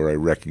Line score. I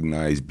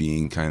recognize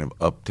being kind of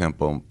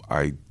up-tempo.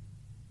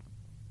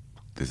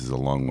 This is a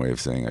long way of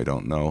saying I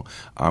don't know.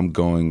 I'm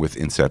going with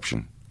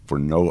Inception for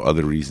no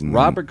other reason.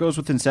 Robert goes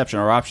with Inception.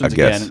 Our options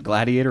again,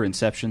 Gladiator,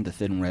 Inception, The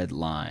Thin Red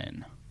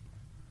Line.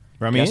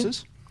 Ramin?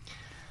 Guesses?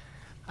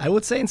 I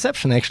would say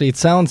Inception, actually. It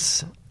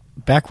sounds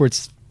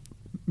backwards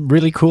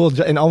really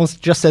cool and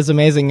almost just as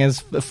amazing as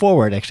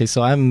forward, actually.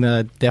 So I'm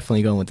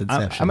definitely going with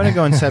Inception. I'm going to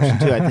go Inception,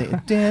 too.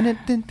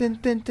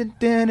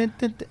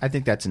 I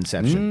think that's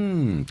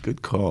Inception.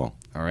 Good call.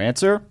 Our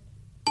answer?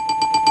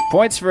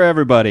 Points for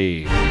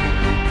everybody.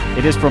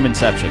 It is from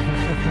Inception.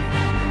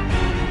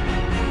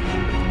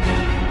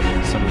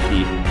 Some of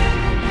the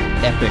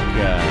epic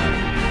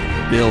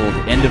build,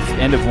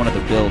 end of one of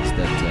the builds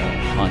that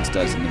Hans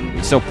does in the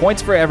movie. So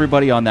points for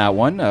everybody on that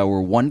one.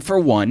 We're 1 for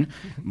 1.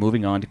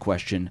 Moving on to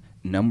question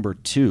number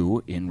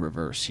 2 in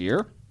reverse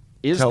here.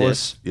 Is Tell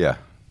this us.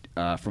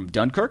 From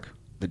Dunkirk,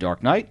 The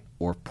Dark Knight,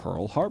 or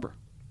Pearl Harbor?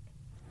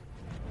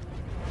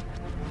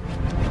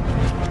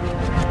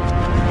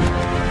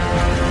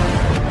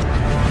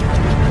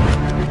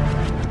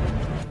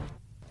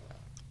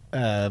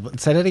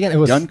 Say that again. It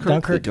was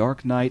Dunkirk, The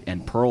Dark Knight,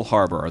 and Pearl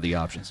Harbor are the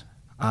options.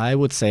 I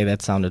would say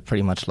that sounded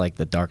pretty much like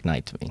The Dark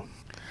Knight to me.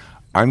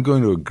 I'm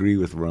going to agree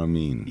with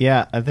Ramin.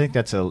 Yeah, I think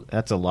that's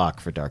a lock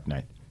for Dark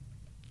Knight.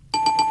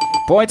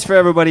 Points for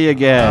everybody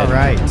again. All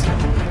right.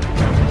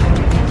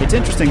 It's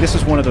interesting. This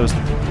is one of those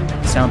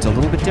sounds a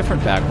little bit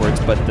different backwards,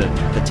 but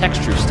the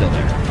texture's still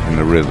there. And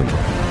the rhythm.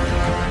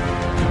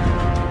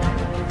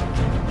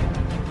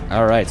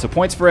 All right, so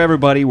points for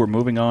everybody. We're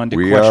moving on to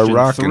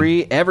question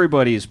 3.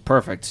 Everybody's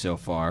perfect so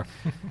far.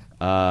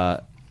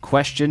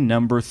 Question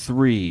number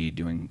 3,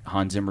 doing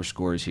Hans Zimmer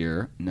scores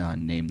here.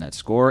 Name that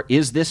score.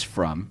 Is this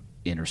from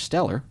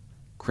Interstellar,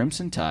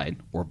 Crimson Tide,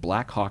 or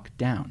Black Hawk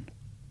Down?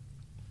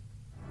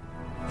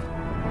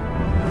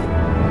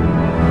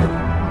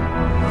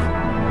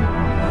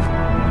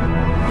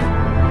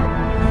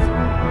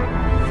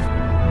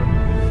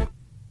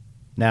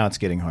 Now it's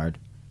getting hard.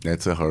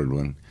 That's a hard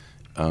one.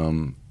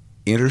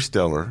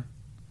 Interstellar,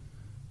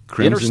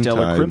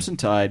 Crimson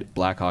Tide,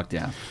 Black Hawk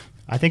Down.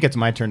 I think it's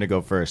my turn to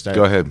go first.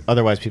 Go ahead.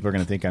 Otherwise, people are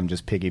going to think I'm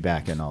just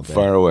piggybacking all day.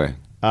 Fire away.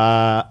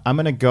 I'm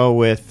going to go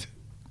with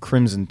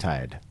Crimson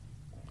Tide.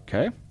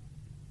 Okay.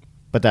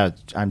 But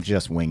I'm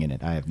just winging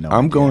it. I have no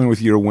I'm idea. going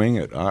with your wing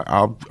it.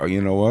 I'll.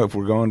 You know what? If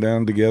we're going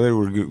down together,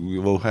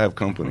 we'll have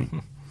company.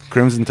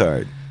 Crimson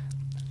Tide.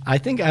 I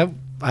think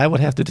I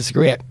would have to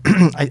disagree.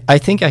 I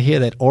think I hear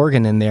that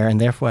organ in there, and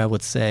therefore I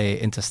would say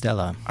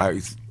Interstellar.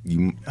 I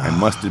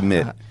must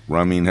admit,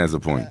 Ramin has a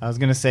point. I was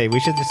going to say, we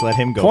should just let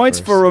him go Points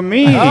first. for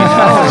Ramin. All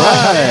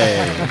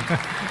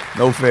right.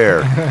 No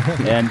fair.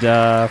 And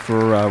for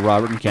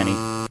Robert and Kenny.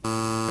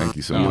 Thank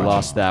you so You much.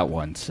 lost that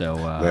one. So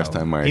Last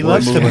time I He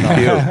loves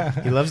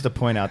to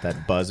point out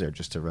that buzzer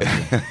just to rub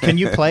it. Can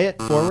you play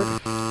it forward?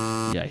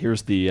 Yeah,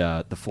 here's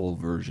the full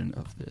version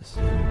of this.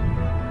 Oh,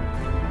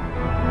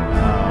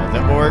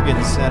 the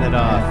organ set it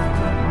off.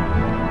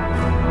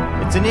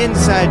 It's an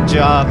inside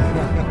job.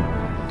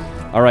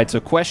 All right, so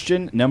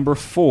question number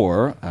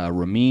 4.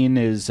 Ramin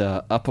is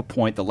up a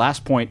point. The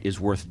last point is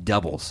worth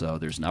double, so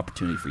there's an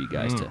opportunity for you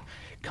guys to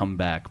come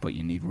back, but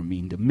you need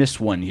Ramin to miss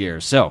one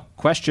here. So,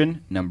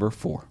 question number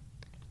 4.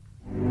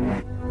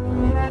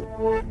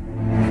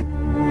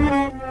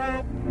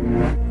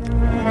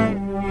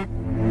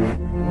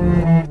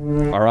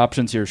 Our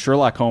options here: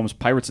 Sherlock Holmes,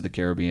 Pirates of the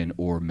Caribbean,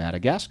 or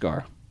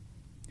Madagascar.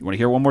 You want to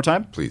hear it one more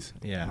time? Please.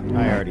 Yeah,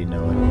 I already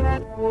know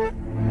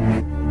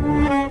it.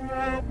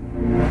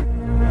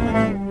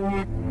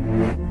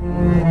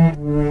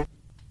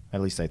 At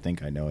least I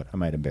think I know it. I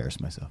might embarrass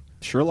myself.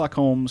 Sherlock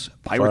Holmes,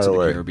 Pirates of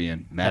the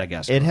Caribbean,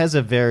 Madagascar. It has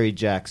a very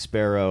Jack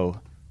Sparrow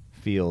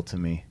feel to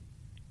me.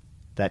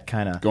 That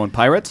kind of... Going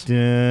Pirates?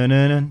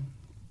 Dun-dun-dun,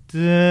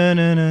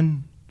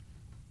 dun-dun-dun.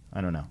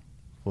 I don't know.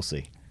 We'll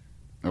see.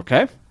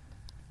 Okay.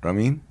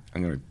 Ramin,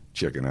 I'm going to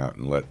chicken out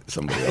and let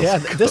somebody else Yeah,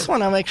 go. this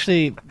one I'm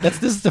actually...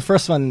 This is the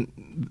first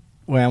one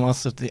where I'm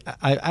also...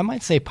 I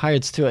might say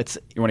Pirates, too.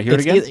 You want to hear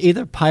it again?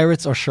 Either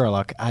Pirates or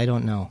Sherlock. I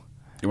don't know.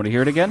 You want to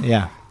hear it again?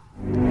 Yeah.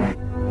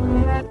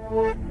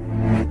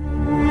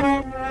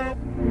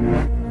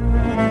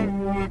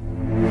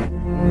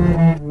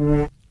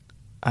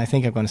 I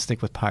think I'm going to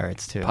stick with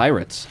Pirates, too.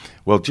 Pirates.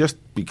 Well, just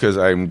because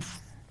I'm,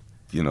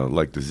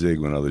 like to zig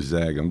when others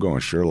zag, I'm going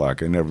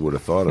Sherlock. I never would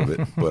have thought of it,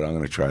 but I'm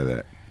going to try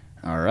that.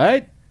 All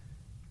right.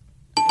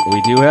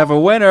 We do have a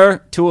winner.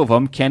 2 of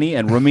them, Kenny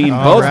and Ramin,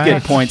 All both right.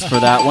 get points for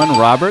that one.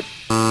 Robert.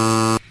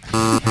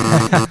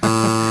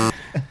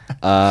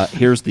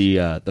 Here's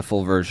the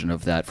full version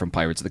of that from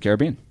Pirates of the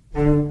Caribbean.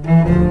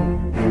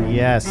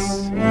 Yes.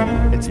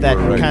 It's that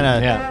were right. kind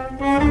of Yeah.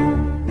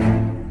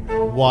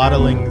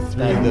 waddling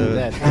through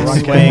that the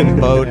drunk- swaying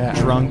boat, Yeah.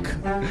 drunk.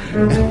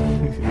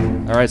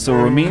 All right, so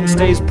Ramin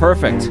stays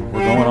perfect.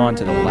 We're going on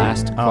to the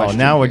last Oh, question.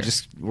 now here.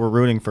 we're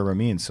rooting for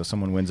Ramin, so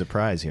someone wins a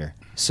prize here.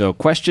 So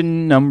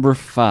question number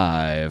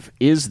 5.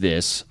 Is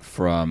this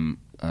from,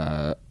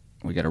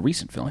 we got a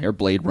recent film here,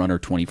 Blade Runner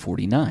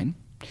 2049,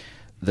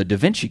 The Da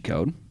Vinci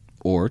Code,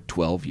 or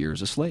 12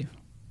 Years a Slave?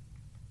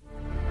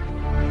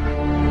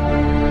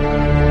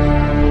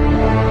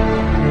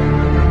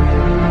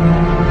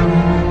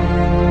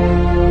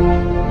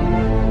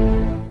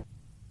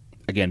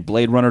 Again,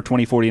 Blade Runner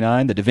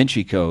 2049, The Da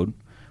Vinci Code,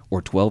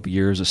 or 12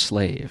 Years a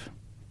Slave.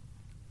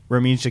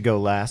 Ramin should go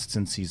last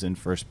since he's in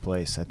first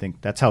place. I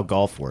think that's how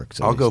golf works.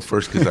 at I'll go least.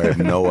 first because I have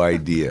no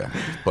idea.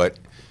 But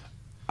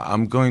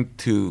I'm going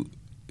to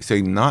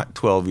say not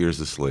 12 Years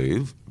a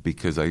Slave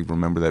because I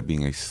remember that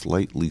being a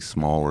slightly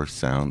smaller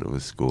sound of a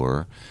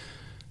score.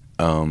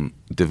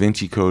 Da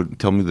Vinci Code,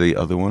 tell me the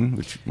other one.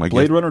 Which my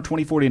Blade guess- Runner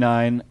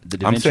 2049, The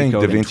Da I'm Vinci saying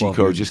Code, Da and Vinci 12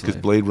 Code Years a just because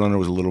Slave. Blade Runner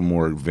was a little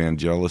more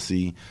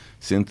Vangelis-y,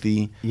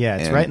 synthy. Yeah,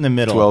 it's and right in the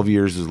middle. 12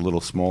 Years is a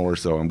little smaller,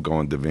 so I'm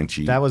going Da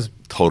Vinci. That was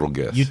total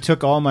guess. You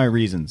took all my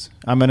reasons.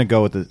 I'm going to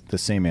go with the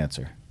same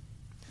answer.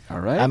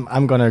 All right.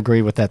 I'm going to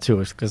agree with that, too,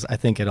 because I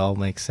think it all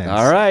makes sense.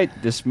 All right.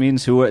 This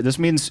means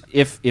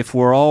if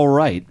we're all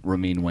right,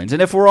 Ramin wins,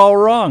 and if we're all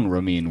wrong,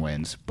 Ramin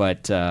wins.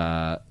 But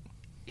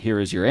here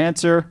is your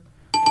answer.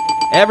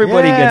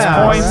 Everybody gets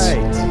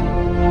points.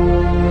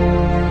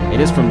 Right. It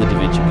is from the Da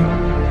Vinci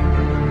Code.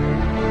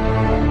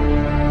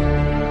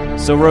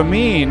 So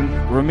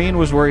Ramin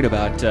was worried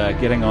about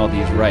getting all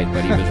these right,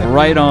 but he was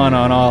right on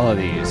all of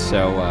these.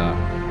 So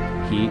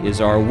he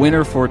is our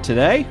winner for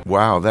today.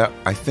 Wow,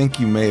 I think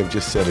you may have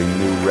just set a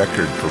new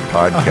record for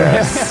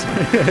podcasts.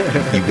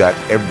 You got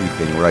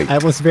everything right. I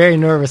was very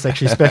nervous,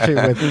 actually, especially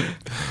with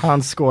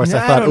Hans' scores. No,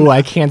 I I thought, don't-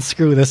 I can't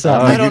screw this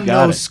up. I you don't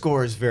got know it.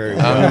 scores very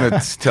well. I'm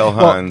going to tell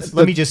Hans.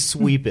 Let me just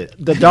sweep it.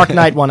 The Dark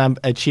Knight one,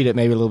 I cheated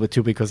maybe a little bit,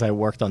 too, because I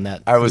worked on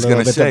that. I was going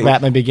gonna to say,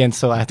 Batman Begins,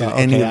 so I did thought,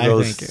 any okay, of I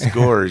those think.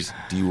 scores,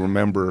 do you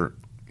remember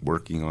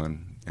working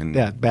on? And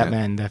Yeah,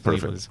 Batman definitely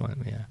perfect. was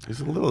one, yeah.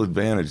 There's a little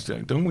advantage.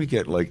 Don't we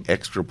get like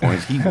extra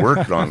points? He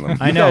worked on them.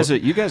 I know.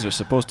 You guys are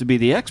supposed to be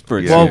the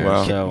experts Yeah, here.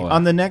 well- so,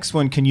 On the next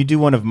one, can you do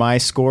one of my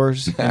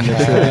scores?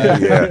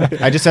 Yeah,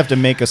 I just have to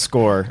make a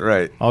score.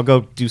 Right. I'll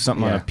go do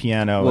something on Yeah. a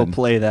piano. we'll and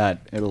play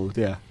that.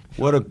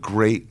 what a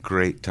great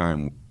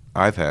time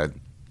I've had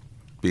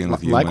being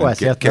with you.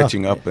 Likewise, man. yeah,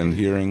 Catching up and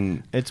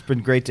hearing It's been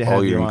great to have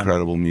all you your on.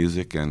 incredible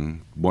music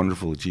and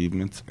wonderful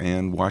achievements,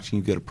 and watching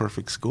you get a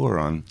perfect score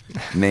on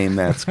Name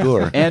That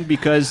Score. And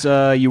because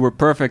you were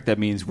perfect, that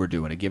means we're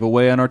doing a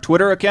giveaway on our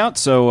Twitter account.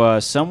 So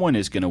someone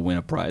is going to win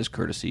a prize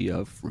courtesy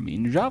of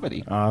Ramin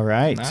Javadi. All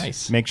right.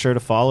 Nice. Make sure to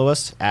follow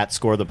us at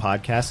Score the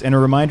Podcast. And a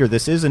reminder,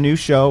 this is a new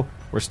show.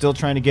 We're still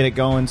trying to get it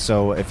going,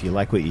 so if you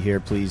like what you hear,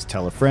 please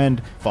tell a friend,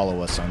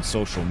 follow us on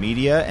social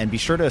media, and be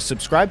sure to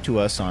subscribe to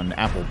us on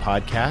Apple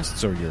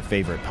Podcasts or your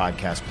favorite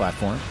podcast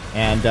platform.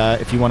 And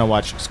if you want to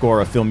watch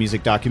Score, a film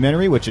music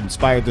documentary, which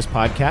inspired this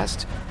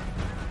podcast,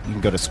 you can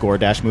go to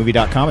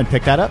score-movie.com and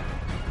pick that up.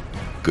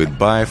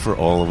 Goodbye for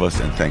all of us,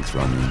 and thanks,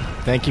 Ramin.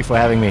 Thank you for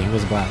having me. It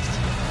was a blast.